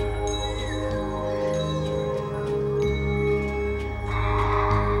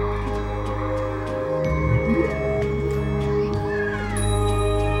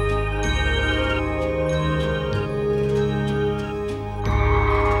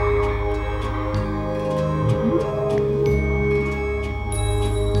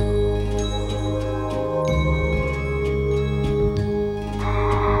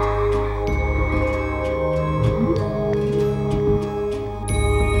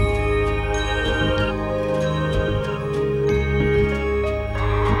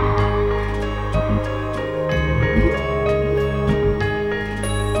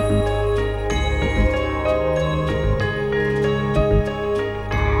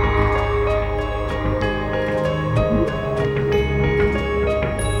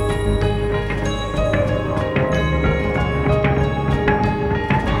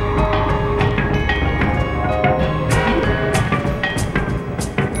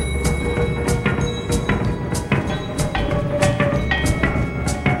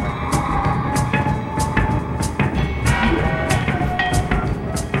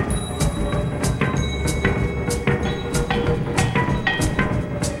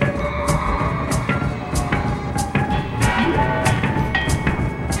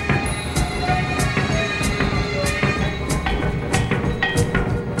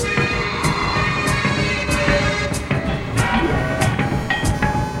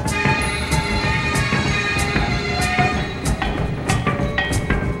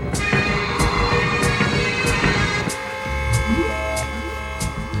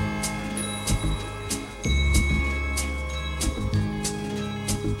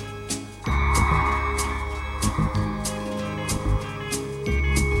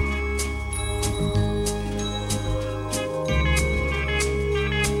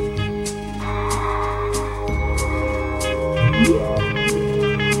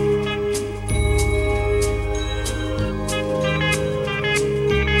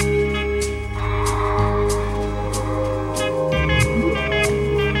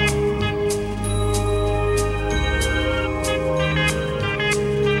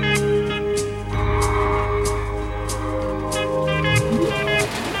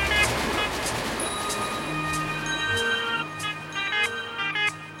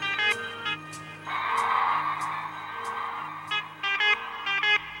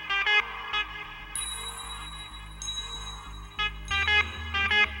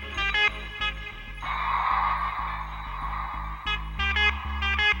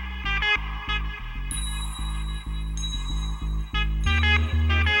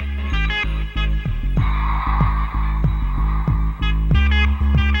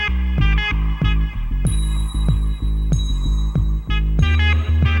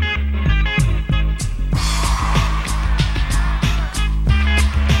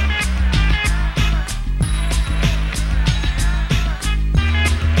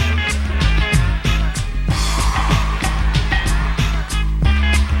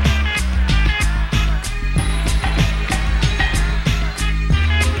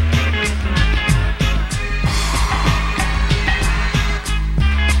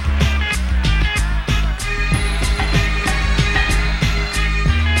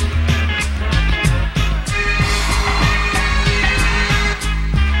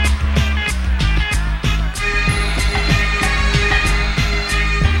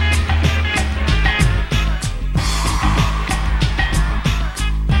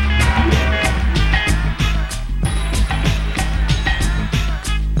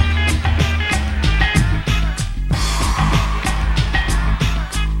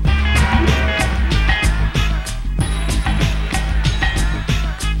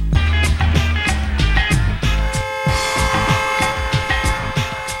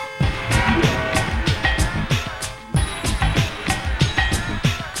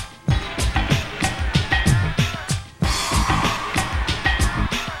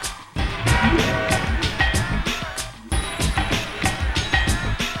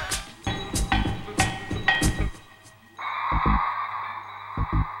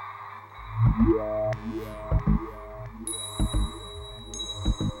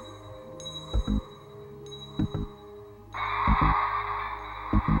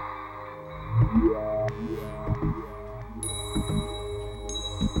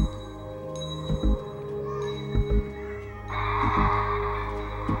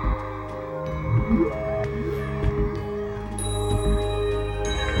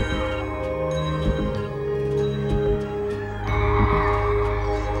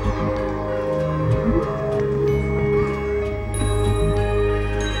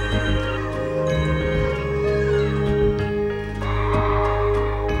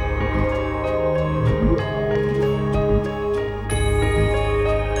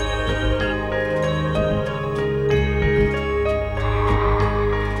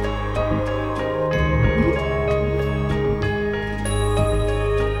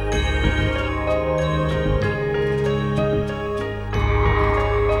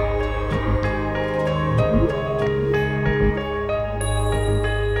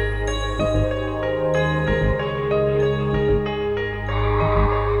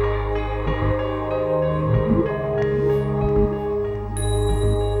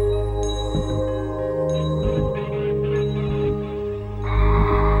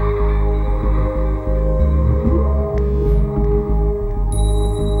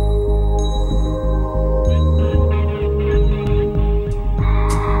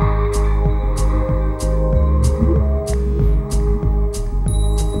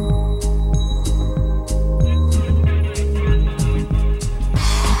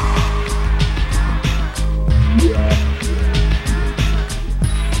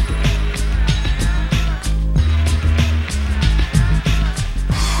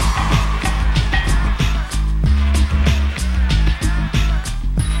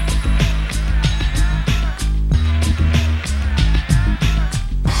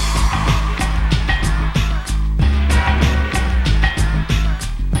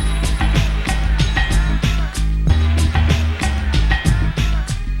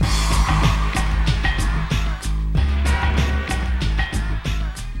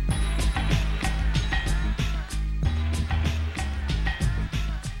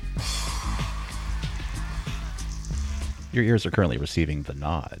 Your ears are currently receiving the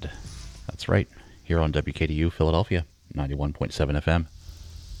nod. That's right, here on WKDU Philadelphia, 91.7 FM.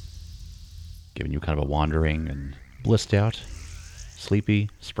 Giving you kind of a wandering and blissed out, sleepy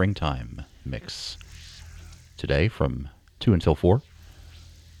springtime mix. Today from 2 until 4.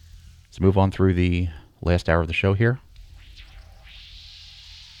 Let's move on through the last hour of the show here.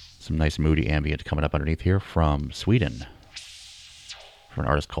 Some nice moody ambient coming up underneath here from Sweden. For an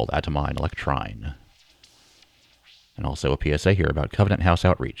artist called Atmo and Electrine. And also a PSA here about Covenant House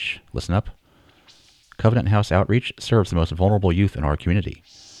Outreach. Listen up. Covenant House Outreach serves the most vulnerable youth in our community.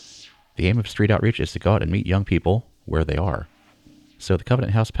 The aim of street outreach is to go out and meet young people where they are. So the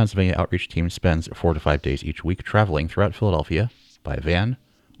Covenant House Pennsylvania outreach team spends 4 to 5 days each week traveling throughout Philadelphia by van,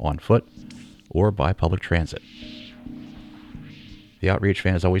 on foot, or by public transit. The outreach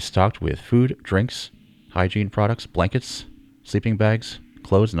van is always stocked with food, drinks, hygiene products, blankets, sleeping bags,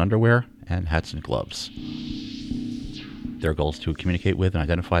 clothes and underwear, and hats and gloves. Their goal is to communicate with and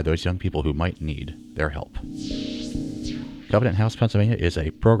identify those young people who might need their help. Covenant House Pennsylvania is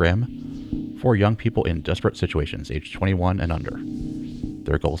a program for young people in desperate situations, age 21 and under.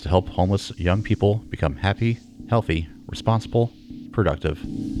 Their goal is to help homeless young people become happy, healthy, responsible, productive,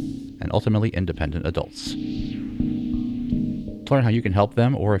 and ultimately independent adults. To learn how you can help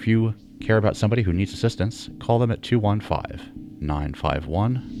them, or if you care about somebody who needs assistance, call them at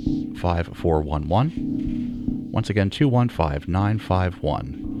 215-951-5411. Once again,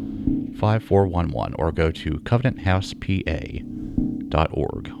 215-951-5411, or go to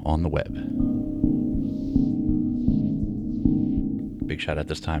covenanthousepa.org on the web. Big shout out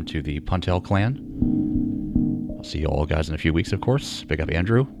this time to the Puntel clan. I'll see you all guys in a few weeks, of course. Big up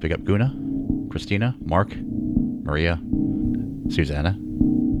Andrew, big up Guna, Christina, Mark, Maria, Susanna,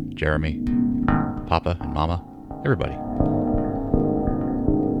 Jeremy, Papa and Mama, everybody.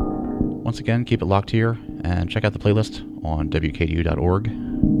 Once again, keep it locked here and check out the playlist on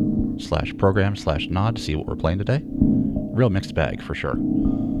wkdu.org/program/nod to see what we're playing today. Real mixed bag for sure.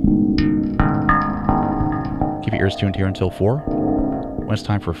 Keep your ears tuned here until 4 when it's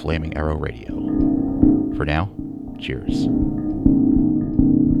time for Flaming Arrow Radio. For now, cheers.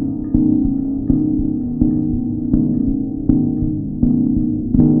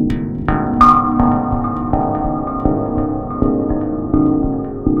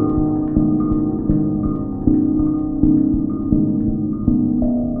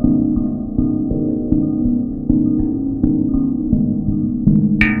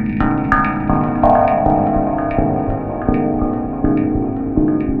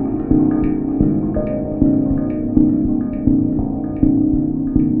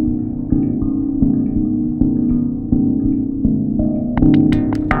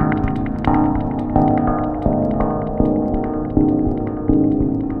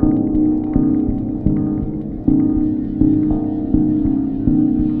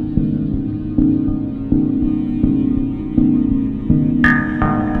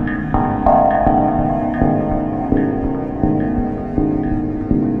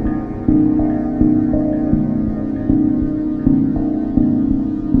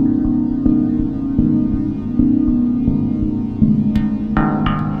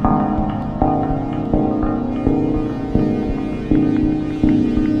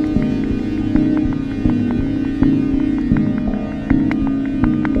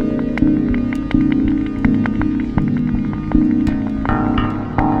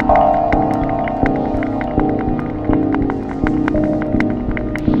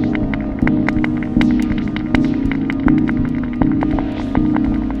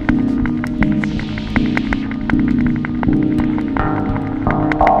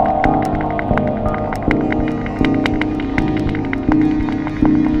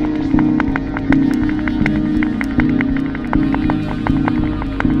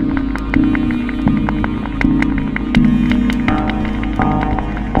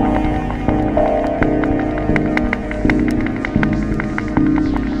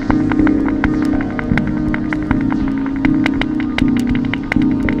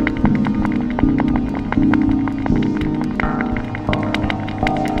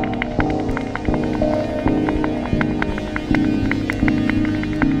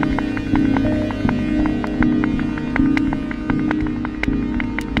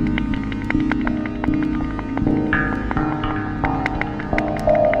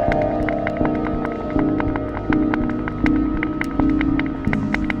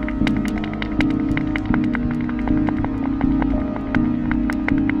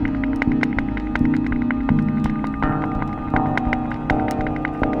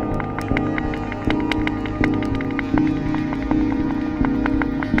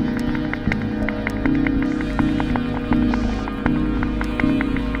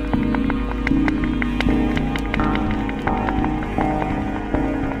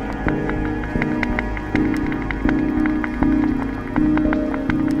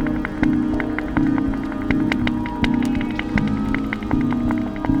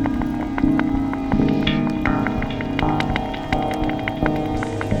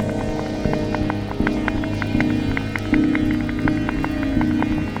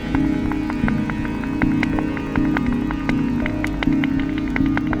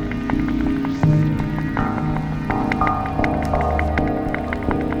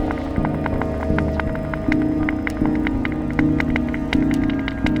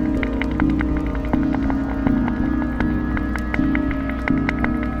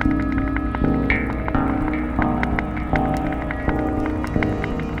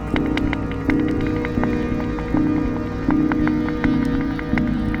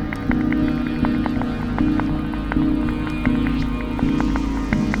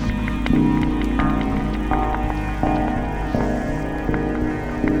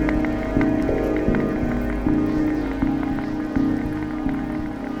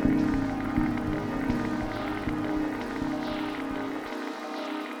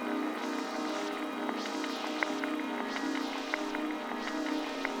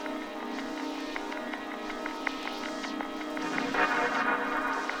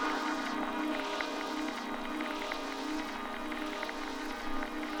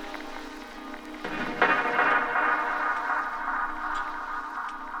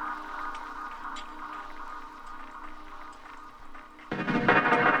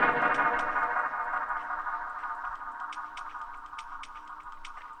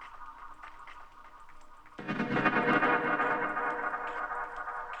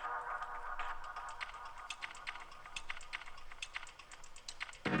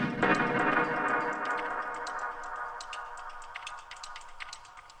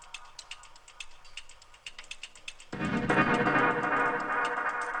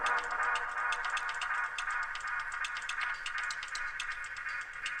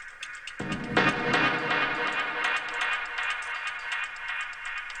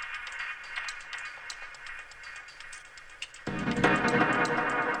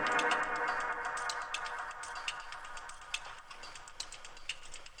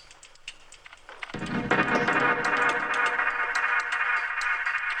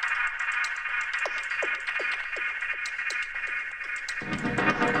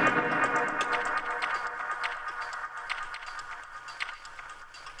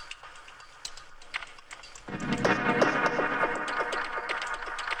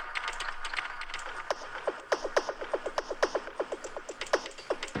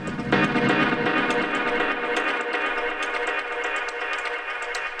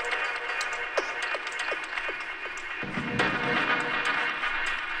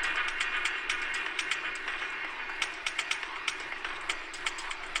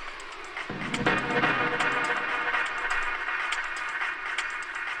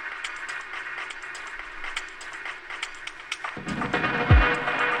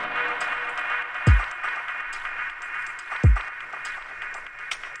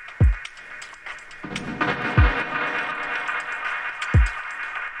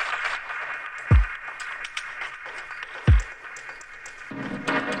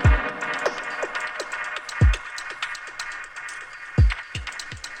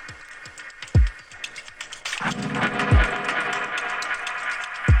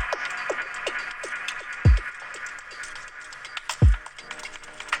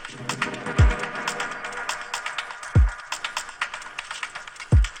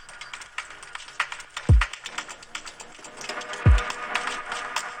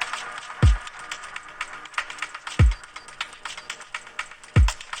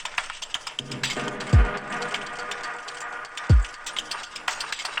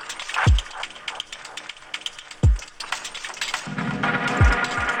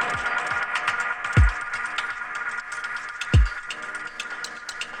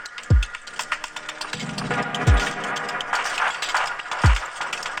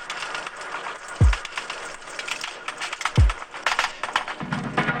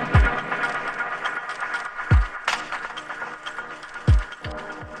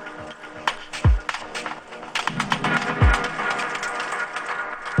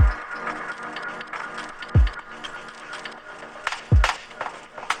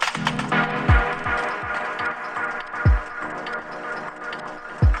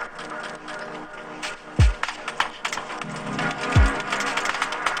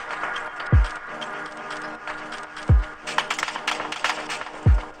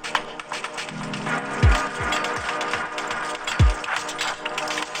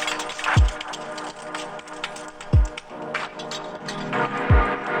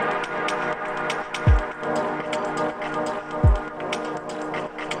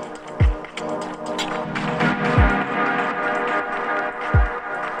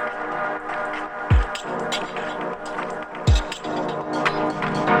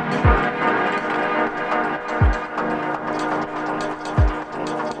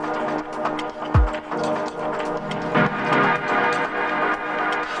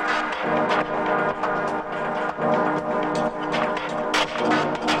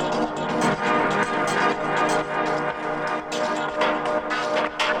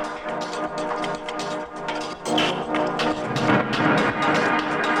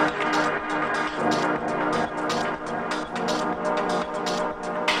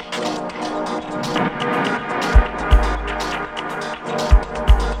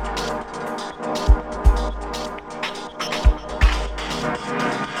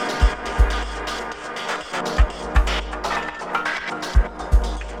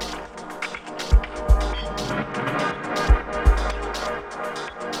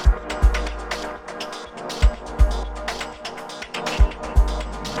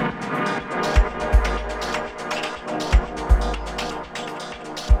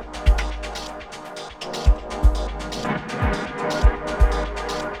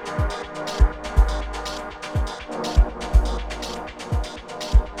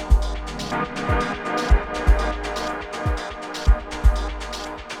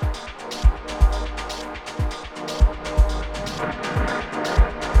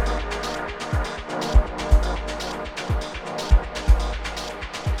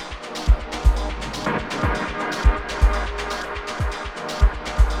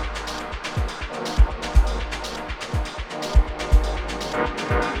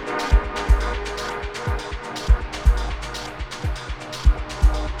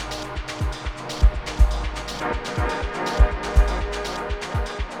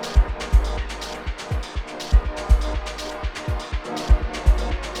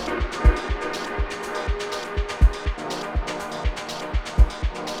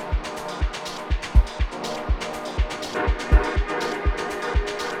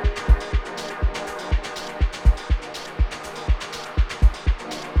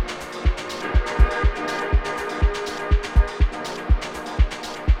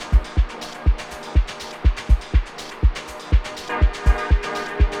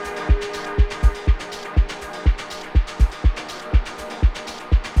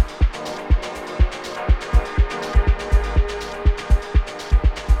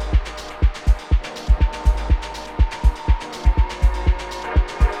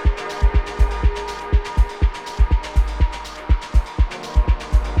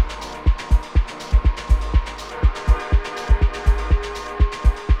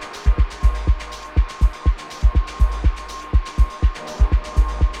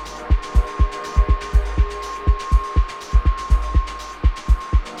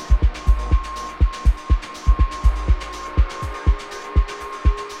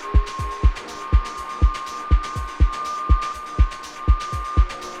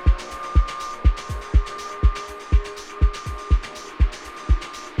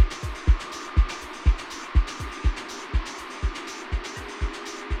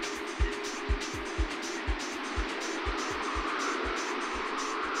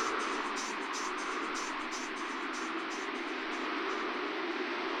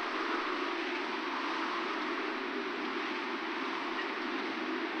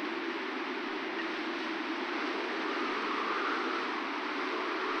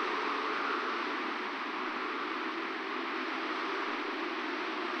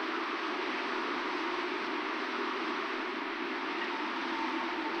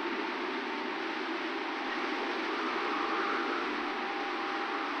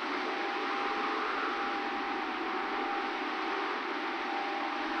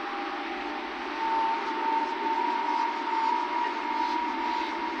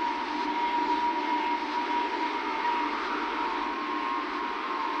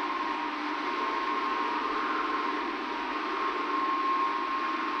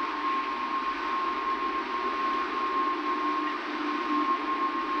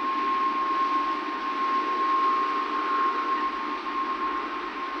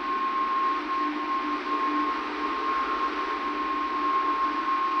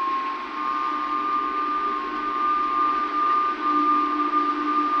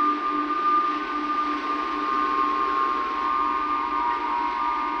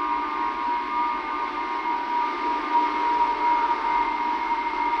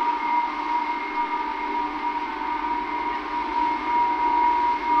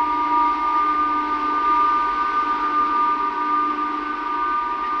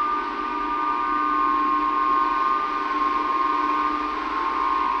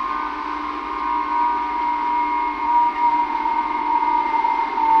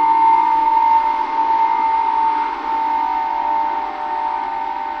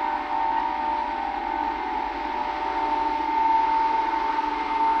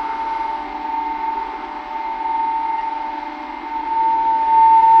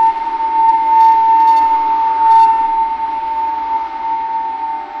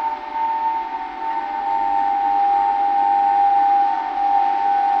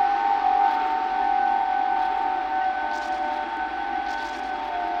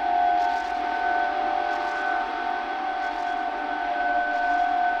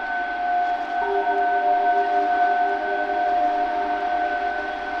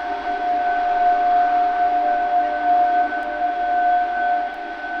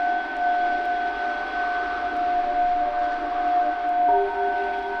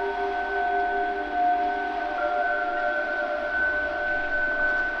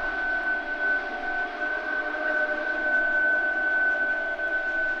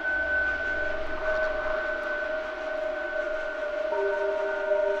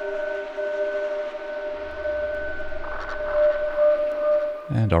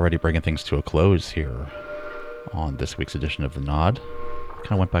 And already bringing things to a close here on this week's edition of The Nod.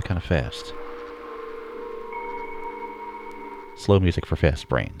 Kind of went by kind of fast. Slow music for fast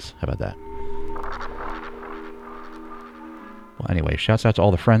brains. How about that? Well, anyway, shouts out to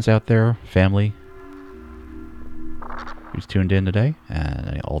all the friends out there, family, who's tuned in today,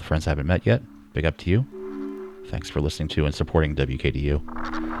 and all the friends I haven't met yet. Big up to you. Thanks for listening to and supporting WKDU.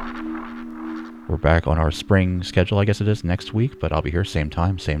 We're back on our spring schedule, I guess it is, next week, but I'll be here same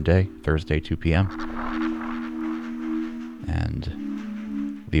time, same day, Thursday, 2 p.m.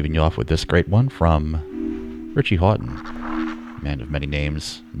 And leaving you off with this great one from Richie Houghton, man of many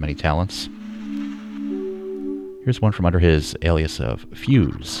names, many talents. Here's one from under his alias of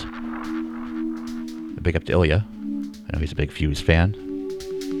F.U.S.E. A big up to Ilya. I know he's a big F.U.S.E. fan.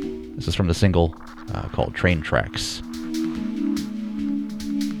 This is from the single called Train Tracks.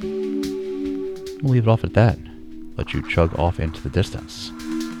 We'll leave it off at that. Let you chug off into the distance.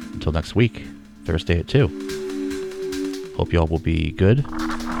 Until next week, Thursday at 2. Hope you all will be good.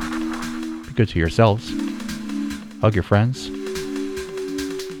 Be good to yourselves. Hug your friends.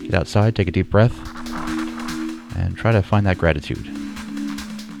 Get outside, take a deep breath, and try to find that gratitude.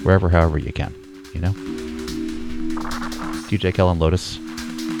 Wherever, however you can, you know? DJ Kel and Lotus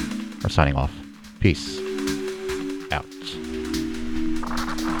are signing off. Peace.